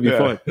like, this is going to be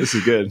fun. This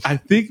is good. I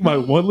think my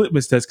one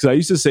litmus test, because I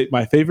used to say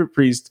my favorite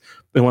priest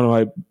and one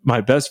of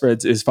my best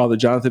friends is Father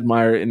Jonathan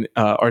Meyer in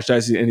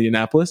Archdiocese of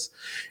Indianapolis.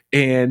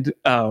 And,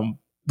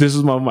 this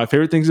is one of my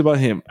favorite things about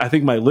him. I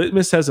think my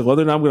litmus test of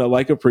whether or not I'm going to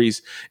like a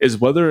priest is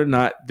whether or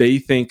not they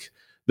think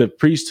the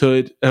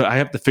priesthood, I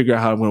have to figure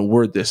out how I'm going to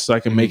word this so I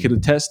can make it a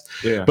test.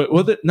 Yeah. But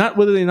whether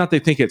or not they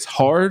think it's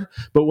hard,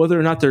 but whether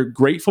or not they're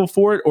grateful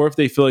for it, or if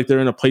they feel like they're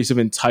in a place of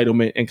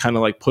entitlement and kind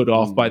of like put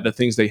off by the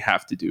things they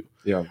have to do.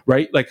 Yeah.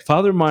 Right. Like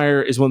Father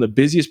Meyer is one of the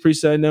busiest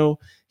priests I know.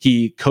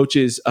 He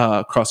coaches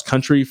cross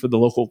country for the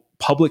local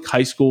public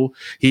high school.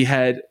 He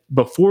had,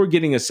 before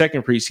getting a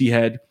second priest, he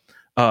had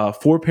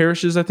 4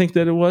 parishes, I think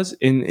that it was,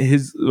 in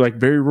his like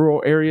very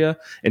rural area,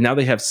 and now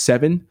they have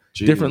 7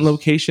 different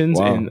locations.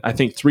 Wow. And I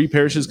think 3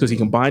 parishes because he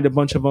combined a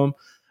bunch of them.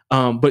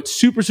 But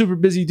super, super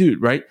busy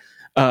dude, right?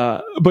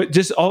 But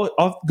just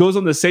all goes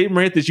on the same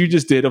rant that you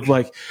just did of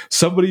like,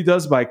 somebody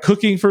does my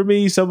cooking for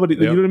me, somebody,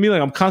 you know what I mean?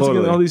 Like, I'm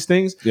constantly doing all these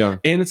things. Yeah.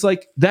 And it's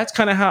like, that's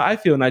kind of how I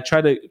feel. And I try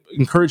to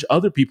encourage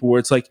other people where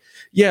it's like,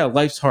 yeah,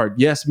 life's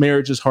hard. Yes,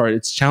 marriage is hard.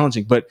 It's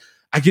challenging, but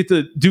I get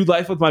to do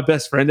life with my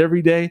best friend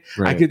every day.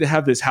 Right. I get to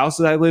have this house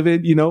that I live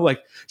in, you know,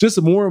 like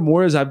just more and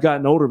more as I've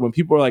gotten older, when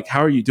people are like, how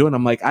are you doing?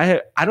 I'm like,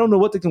 I don't know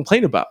what to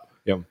complain about.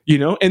 Yeah. You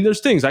know, and there's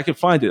things I can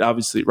find it,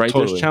 obviously, right?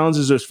 Totally. There's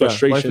challenges, there's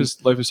frustration.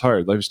 Life is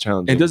hard. Life is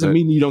challenging. It doesn't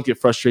mean you don't get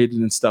frustrated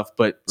and stuff,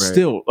 but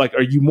still, like,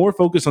 are you more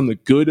focused on the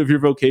good of your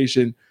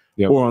vocation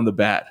or on the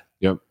bad?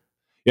 Yep.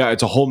 Yeah,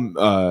 it's a whole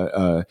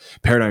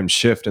paradigm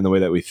shift in the way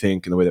that we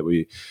think and the way that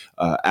we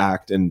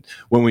act. And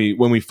when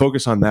we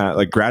focus on that,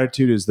 like,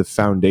 gratitude is the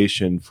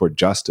foundation for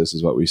justice,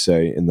 is what we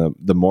say in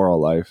the moral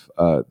life.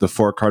 The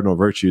 4 cardinal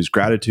virtues,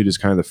 gratitude is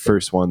kind of the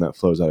first one that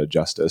flows out of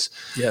justice.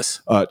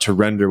 Yes. To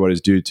render what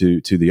is due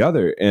to the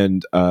other.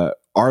 And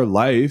our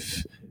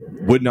life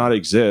would not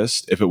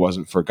exist if it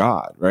wasn't for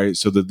God, right?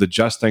 So the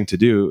just thing to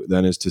do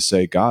then is to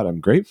say, God, I'm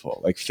grateful.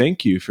 Like,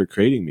 thank you for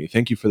creating me.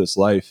 Thank you for this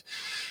life.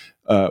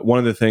 One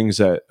of the things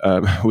that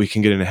we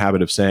can get in a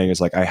habit of saying is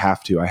like, I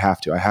have to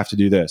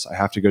do this. I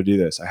have to go do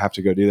this. I have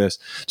to go do this,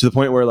 to the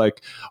point where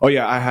like, oh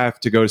yeah, I have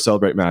to go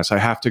celebrate mass. I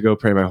have to go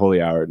pray my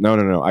holy hour.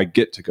 No. I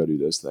get to go do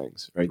those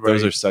things, right?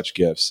 Those are such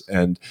gifts.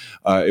 And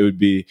it would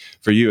be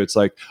for you, it's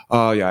like,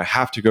 oh yeah, I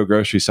have to go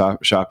grocery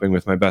shopping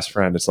with my best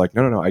friend. It's like,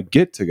 no, I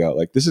get to go.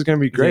 Like, this is going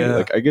to be great. Yeah.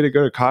 Like, I get to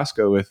go to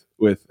Costco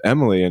with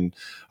Emily, and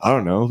I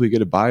don't know, we get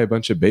to buy a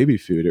bunch of baby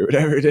food or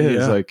whatever it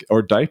is, like,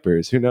 or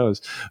diapers, who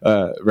knows,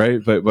 right?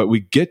 But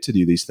we get to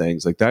do these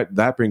things like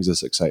that brings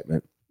us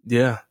excitement.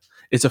 Yeah.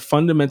 It's a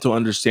fundamental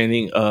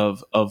understanding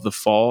of the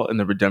fall and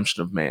the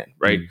redemption of man,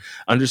 right?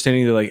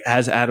 Understanding that, like,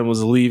 as Adam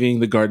was leaving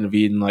the Garden of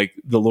Eden, like,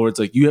 the Lord's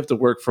like, you have to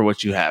work for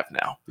what you have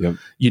now,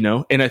 you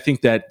know? And I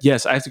think that,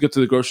 yes, I have to go to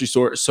the grocery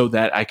store so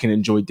that I can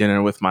enjoy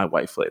dinner with my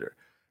wife later,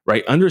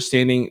 right?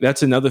 Understanding,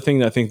 that's another thing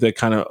that I think that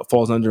kind of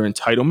falls under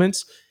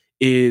entitlements,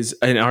 is,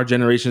 and our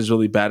generation is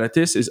really bad at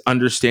this, is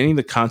understanding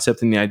the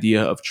concept and the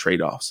idea of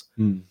trade-offs.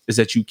 Is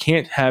that you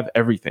can't have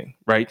everything,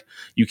 right?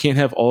 You can't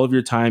have all of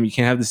your time. You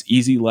can't have this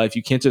easy life.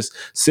 You can't just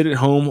sit at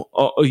home,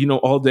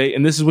 all day.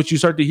 And this is what you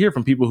start to hear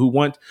from people who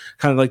want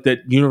kind of like that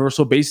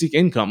universal basic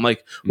income.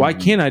 Like, why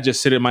can't I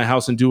just sit at my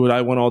house and do what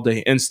I want all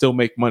day and still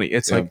make money?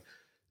 It's like,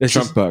 that's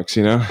Trump bucks,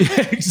 you know?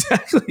 Yeah,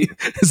 exactly.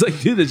 It's like,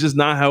 dude, that's just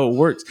not how it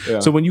works. Yeah.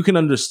 So when you can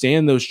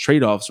understand those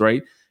trade-offs,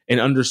 right, and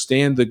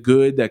understand the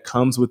good that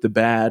comes with the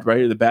bad,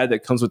 right, or the bad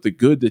that comes with the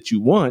good that you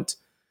want,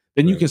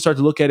 then you can start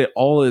to look at it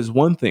all as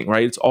one thing,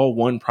 right? It's all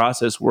one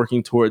process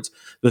working towards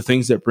the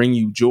things that bring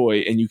you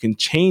joy, and you can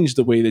change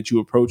the way that you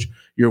approach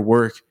your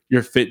work,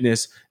 your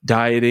fitness,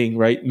 dieting,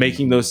 right?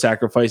 Making those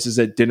sacrifices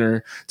at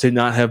dinner to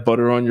not have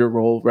butter on your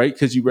roll, right?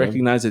 Because you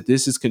recognize that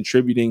this is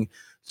contributing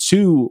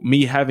to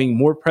me having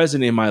more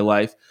present in my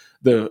life,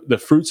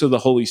 the fruits of the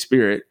Holy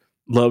Spirit,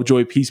 love,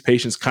 joy, peace,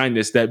 patience,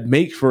 kindness, that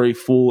make for a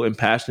full and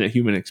passionate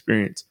human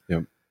experience.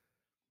 Yep.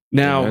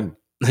 Now, Amen.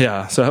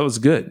 yeah, so that was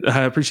good.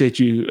 I appreciate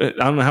you. I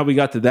don't know how we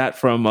got to that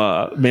from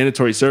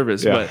mandatory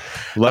service, Yeah. but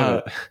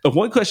Love it.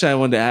 one question I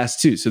wanted to ask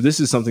too. So this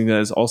is something that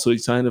is also a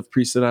sign of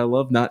priests that I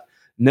love, not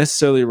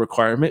necessarily a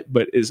requirement,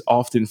 but is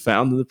often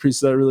found in the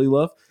priests that I really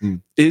love,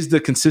 is the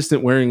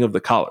consistent wearing of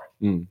the collar.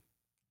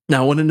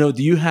 Now, I want to know,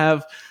 do you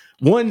have,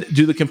 one,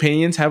 do the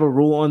companions have a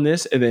rule on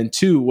this? And then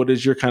two, what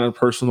is your kind of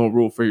personal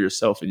rule for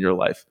yourself in your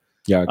life?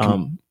 Yeah.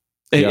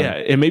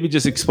 And maybe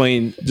just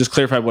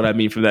clarify what I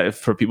mean for that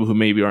for people who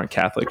maybe aren't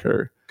Catholic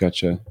or.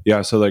 Gotcha.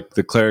 Yeah. So like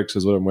the clerics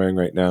is what I'm wearing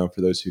right now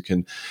for those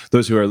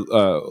who are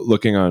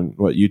looking on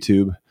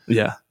YouTube.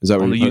 Yeah. Is that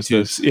on where the you post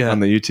YouTubes? this? Yeah. On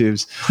the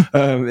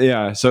YouTubes.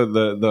 Yeah. So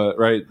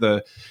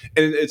and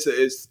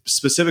it's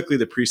specifically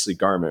the priestly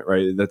garment,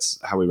 right? That's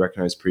how we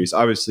recognize priests.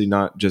 Obviously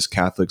not just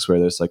Catholics wear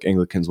this, like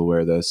Anglicans will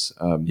wear this.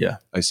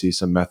 I see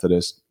some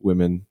Methodist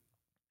women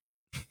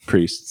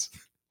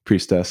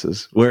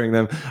priestesses wearing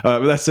them.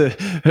 But that's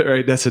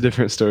a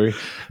different story.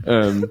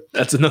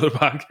 That's another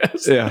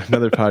podcast. Yeah,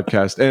 another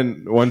podcast.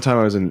 And one time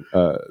I was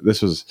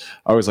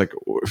I was like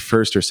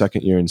first or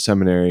second year in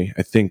seminary,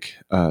 I think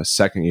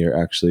second year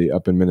actually,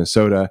 up in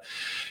Minnesota.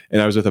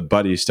 And I was with a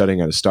buddy studying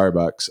at a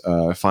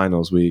Starbucks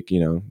finals week,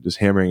 just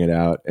hammering it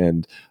out.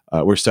 And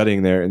we're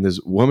studying there. And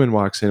this woman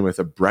walks in with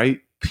a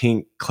bright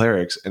pink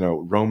clerics and a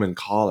Roman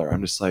collar.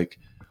 I'm just like,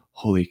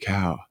 holy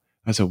cow.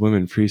 As a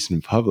woman priest in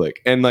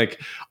public. And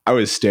like, I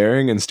was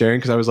staring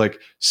because I was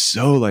like,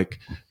 so like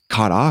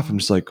caught off. I'm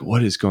just like,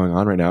 what is going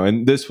on right now?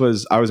 And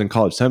I was in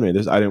college seminary.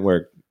 I didn't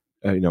wear,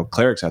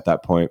 clerics at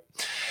that point.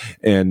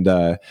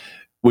 And,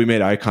 we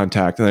made eye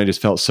contact and I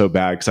just felt so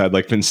bad because I'd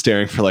like been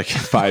staring for like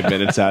 5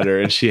 minutes at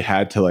her and she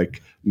had to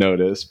like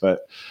notice,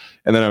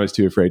 and then I was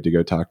too afraid to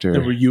go talk to her.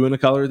 And were you in a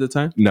collar at the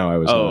time? No, I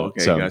was not.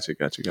 Okay. So,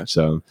 Gotcha.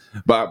 So,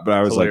 but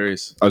I was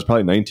hilarious. I was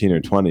probably 19 or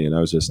 20 and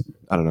I was just,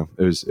 I don't know.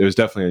 It was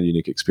definitely a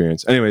unique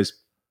experience. Anyways,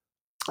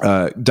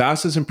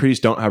 diocesan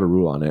priests don't have a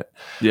rule on it.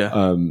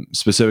 Yeah.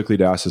 Specifically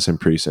diocesan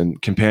priests,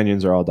 and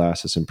companions are all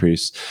diocesan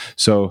priests.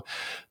 So,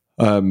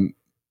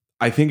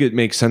 I think it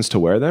makes sense to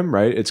wear them,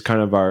 right? It's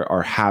kind of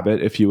our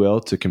habit, if you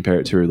will, to compare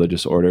it to a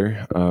religious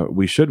order.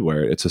 We should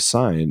wear it. It's a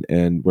sign,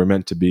 and we're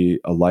meant to be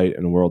a light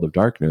in a world of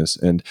darkness.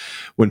 And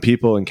when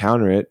people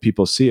encounter it,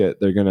 people see it,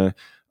 they're going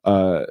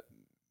to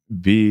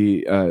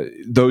be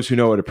those who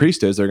know what a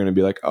priest is, they're going to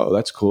be like, oh,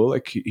 that's cool.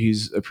 Like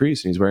he's a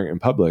priest and he's wearing it in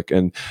public.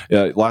 And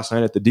last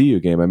night at the DU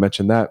game, I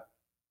mentioned that,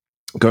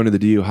 going to the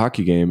DU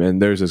hockey game, and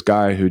there's this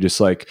guy who just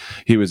like,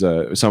 he was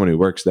someone who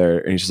works there,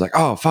 and he's just like,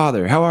 oh,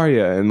 Father, how are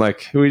you? And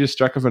like, we just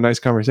struck up a nice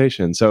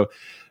conversation. So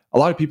a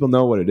lot of people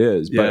know what it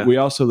is, but we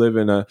also live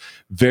in a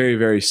very,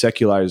 very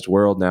secularized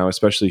world now,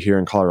 especially here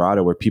in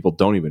Colorado, where people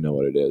don't even know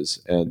what it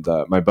is. And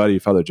my buddy,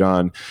 Father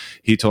John,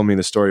 he told me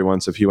the story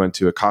once of he went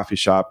to a coffee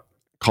shop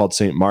called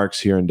St. Mark's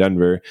here in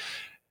Denver,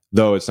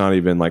 though it's not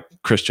even like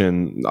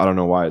Christian. I don't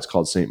know why it's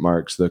called St.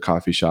 Mark's, the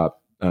coffee shop.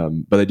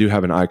 But they do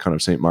have an icon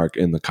of St. Mark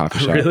in the coffee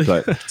shop. Really?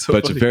 But it's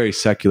a very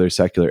secular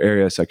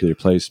area, secular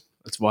place.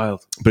 That's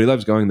wild. But he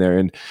loves going there.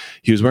 And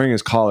he was wearing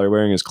his collar,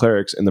 wearing his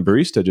clerics, and the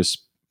barista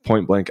just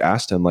point blank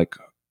asked him, like,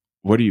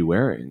 what are you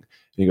wearing? And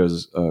he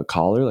goes,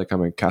 collar? Like,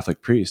 I'm a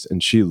Catholic priest.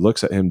 And she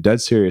looks at him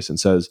dead serious and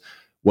says,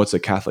 what's a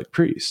Catholic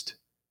priest?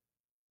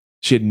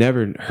 She had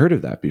never heard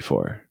of that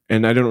before.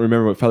 And I don't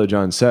remember what Father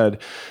John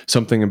said,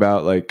 something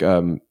about like,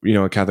 a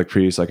Catholic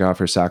priest, like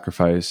offer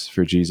sacrifice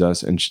for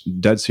Jesus. And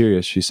dead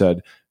serious, she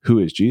said, who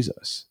is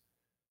Jesus?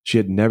 She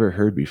had never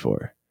heard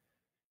before.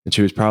 And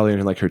she was probably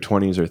in like her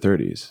 20s or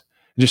 30s.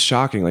 Just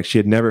shocking. Like she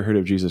had never heard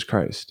of Jesus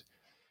Christ.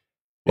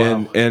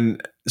 Wow.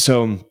 And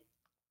so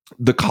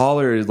the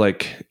collar is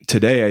like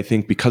today, I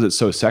think because it's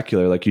so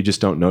secular, like you just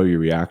don't know your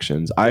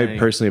reactions. Dang. I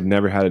personally have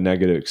never had a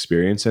negative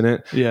experience in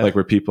it. Yeah. Like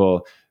where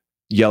people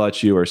yell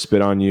at you or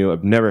spit on you.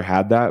 I've never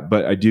had that,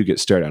 but I do get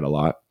stared at a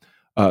lot.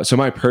 So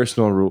my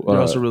personal rule. You're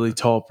also a really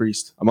tall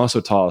priest. I'm also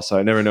tall, so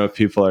I never know if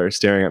people are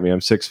staring at me. I'm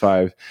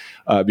 6'5",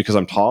 because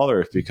I'm tall, or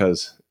if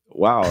because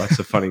wow, that's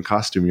a funny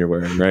costume you're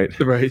wearing, right?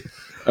 Right.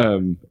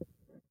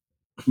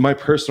 My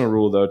personal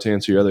rule, though, to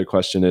answer your other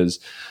question is,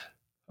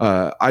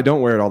 I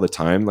don't wear it all the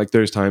time. Like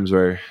there's times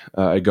where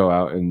I go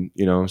out and,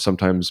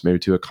 sometimes maybe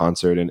to a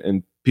concert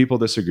and people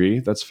disagree.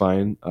 That's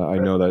fine. I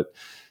know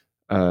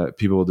that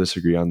people will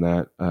disagree on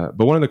that.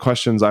 But one of the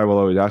questions I will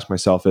always ask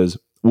myself is,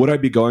 would I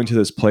be going to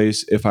this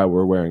place if I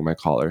were wearing my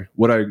collar?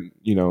 Would I,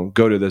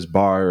 go to this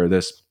bar or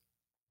this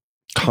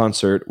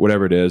concert,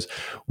 whatever it is,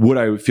 would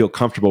I feel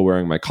comfortable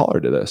wearing my collar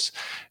to this?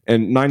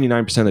 And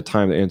 99% of the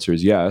time, the answer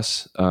is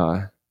yes.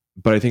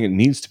 But I think it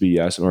needs to be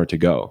yes in order to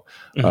go.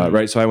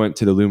 Right. So I went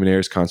to the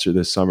Lumineers concert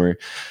this summer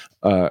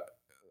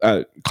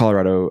at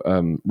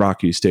Colorado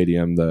Rocky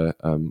Stadium, the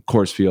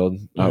Coors Field,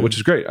 which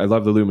is great. I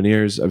love the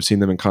Lumineers. I've seen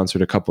them in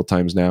concert a couple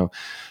times now.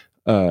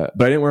 But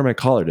I didn't wear my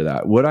collar to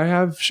that. Would I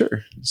have?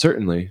 Sure,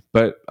 certainly.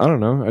 But I don't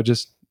know. I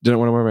just didn't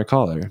want to wear my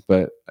collar.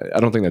 But I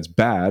don't think that's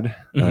bad.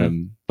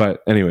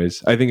 But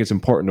anyways, I think it's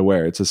important to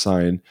wear. It's a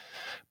sign.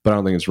 But I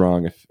don't think it's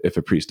wrong if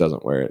a priest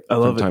doesn't wear it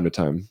from time to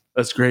time.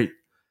 That's great.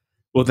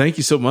 Well, thank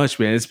you so much,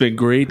 man. It's been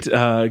great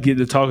getting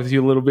to talk with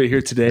you a little bit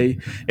here today.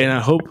 And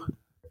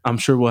I'm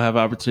sure we'll have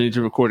opportunity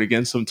to record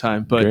again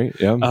sometime. But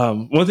great, yeah.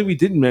 One thing we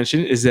didn't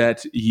mention is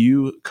that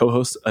you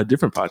co-host a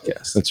different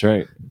podcast. That's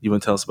right. You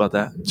want to tell us about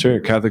that?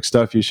 Sure. Catholic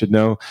Stuff You Should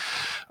Know.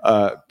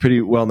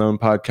 Pretty well-known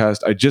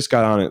podcast. I just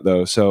got on it,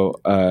 though. So,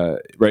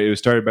 it was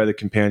started by the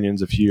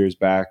Companions a few years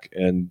back,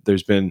 and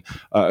there's been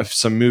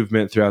some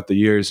movement throughout the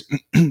years.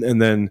 And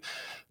then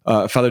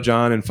Father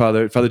John and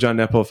Father John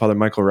Nepple, Father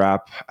Michael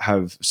Rapp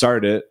have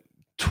started it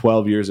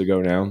 12 years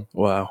ago now.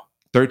 Wow.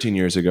 13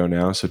 years ago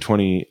now. So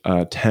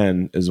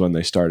 2010 is when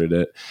they started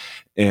it.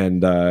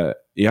 And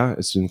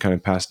it's been kind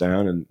of passed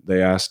down. And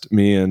they asked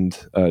me and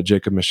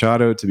Jacob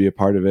Machado to be a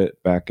part of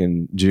it back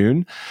in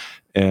June.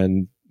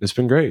 And it's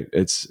been great.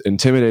 It's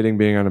intimidating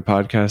being on a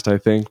podcast, I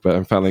think, but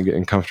I'm finally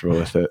getting comfortable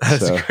with it.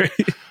 That's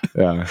great.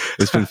 Yeah,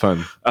 it's been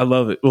fun. I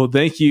love it. Well,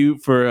 thank you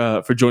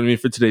for joining me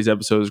for today's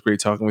episode. It was great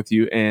talking with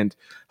you, and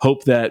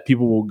hope that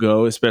people will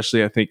go,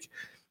 especially I think,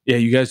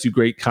 you guys do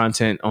great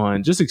content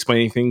on just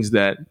explaining things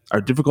that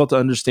are difficult to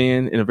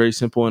understand in a very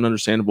simple and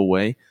understandable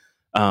way,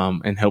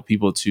 and help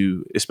people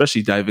to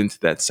especially dive into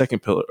that second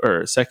pillar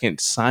or second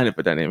sign of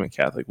a dynamic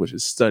Catholic, which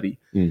is study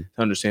to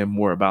understand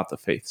more about the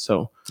faith.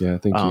 So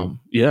thank you.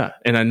 Yeah.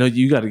 And I know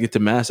you got to get to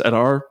Mass at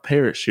our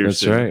parish here.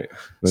 That's right.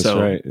 That's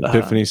right.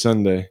 Epiphany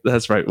Sunday.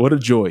 That's right. What a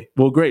joy.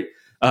 Well, great.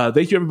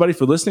 Thank you everybody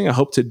for listening. I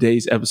hope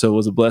today's episode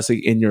was a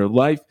blessing in your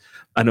life.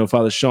 I know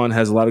Father Sean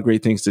has a lot of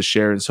great things to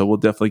share, and so we'll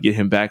definitely get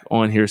him back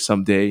on here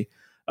someday.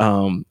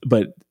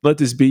 But let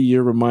this be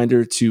your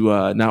reminder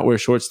to not wear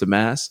shorts to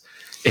Mass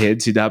and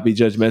to not be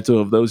judgmental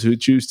of those who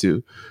choose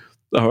to.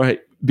 All right.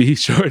 Be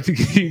sure to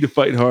continue to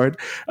fight hard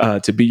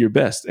to be your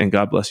best, and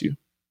God bless you.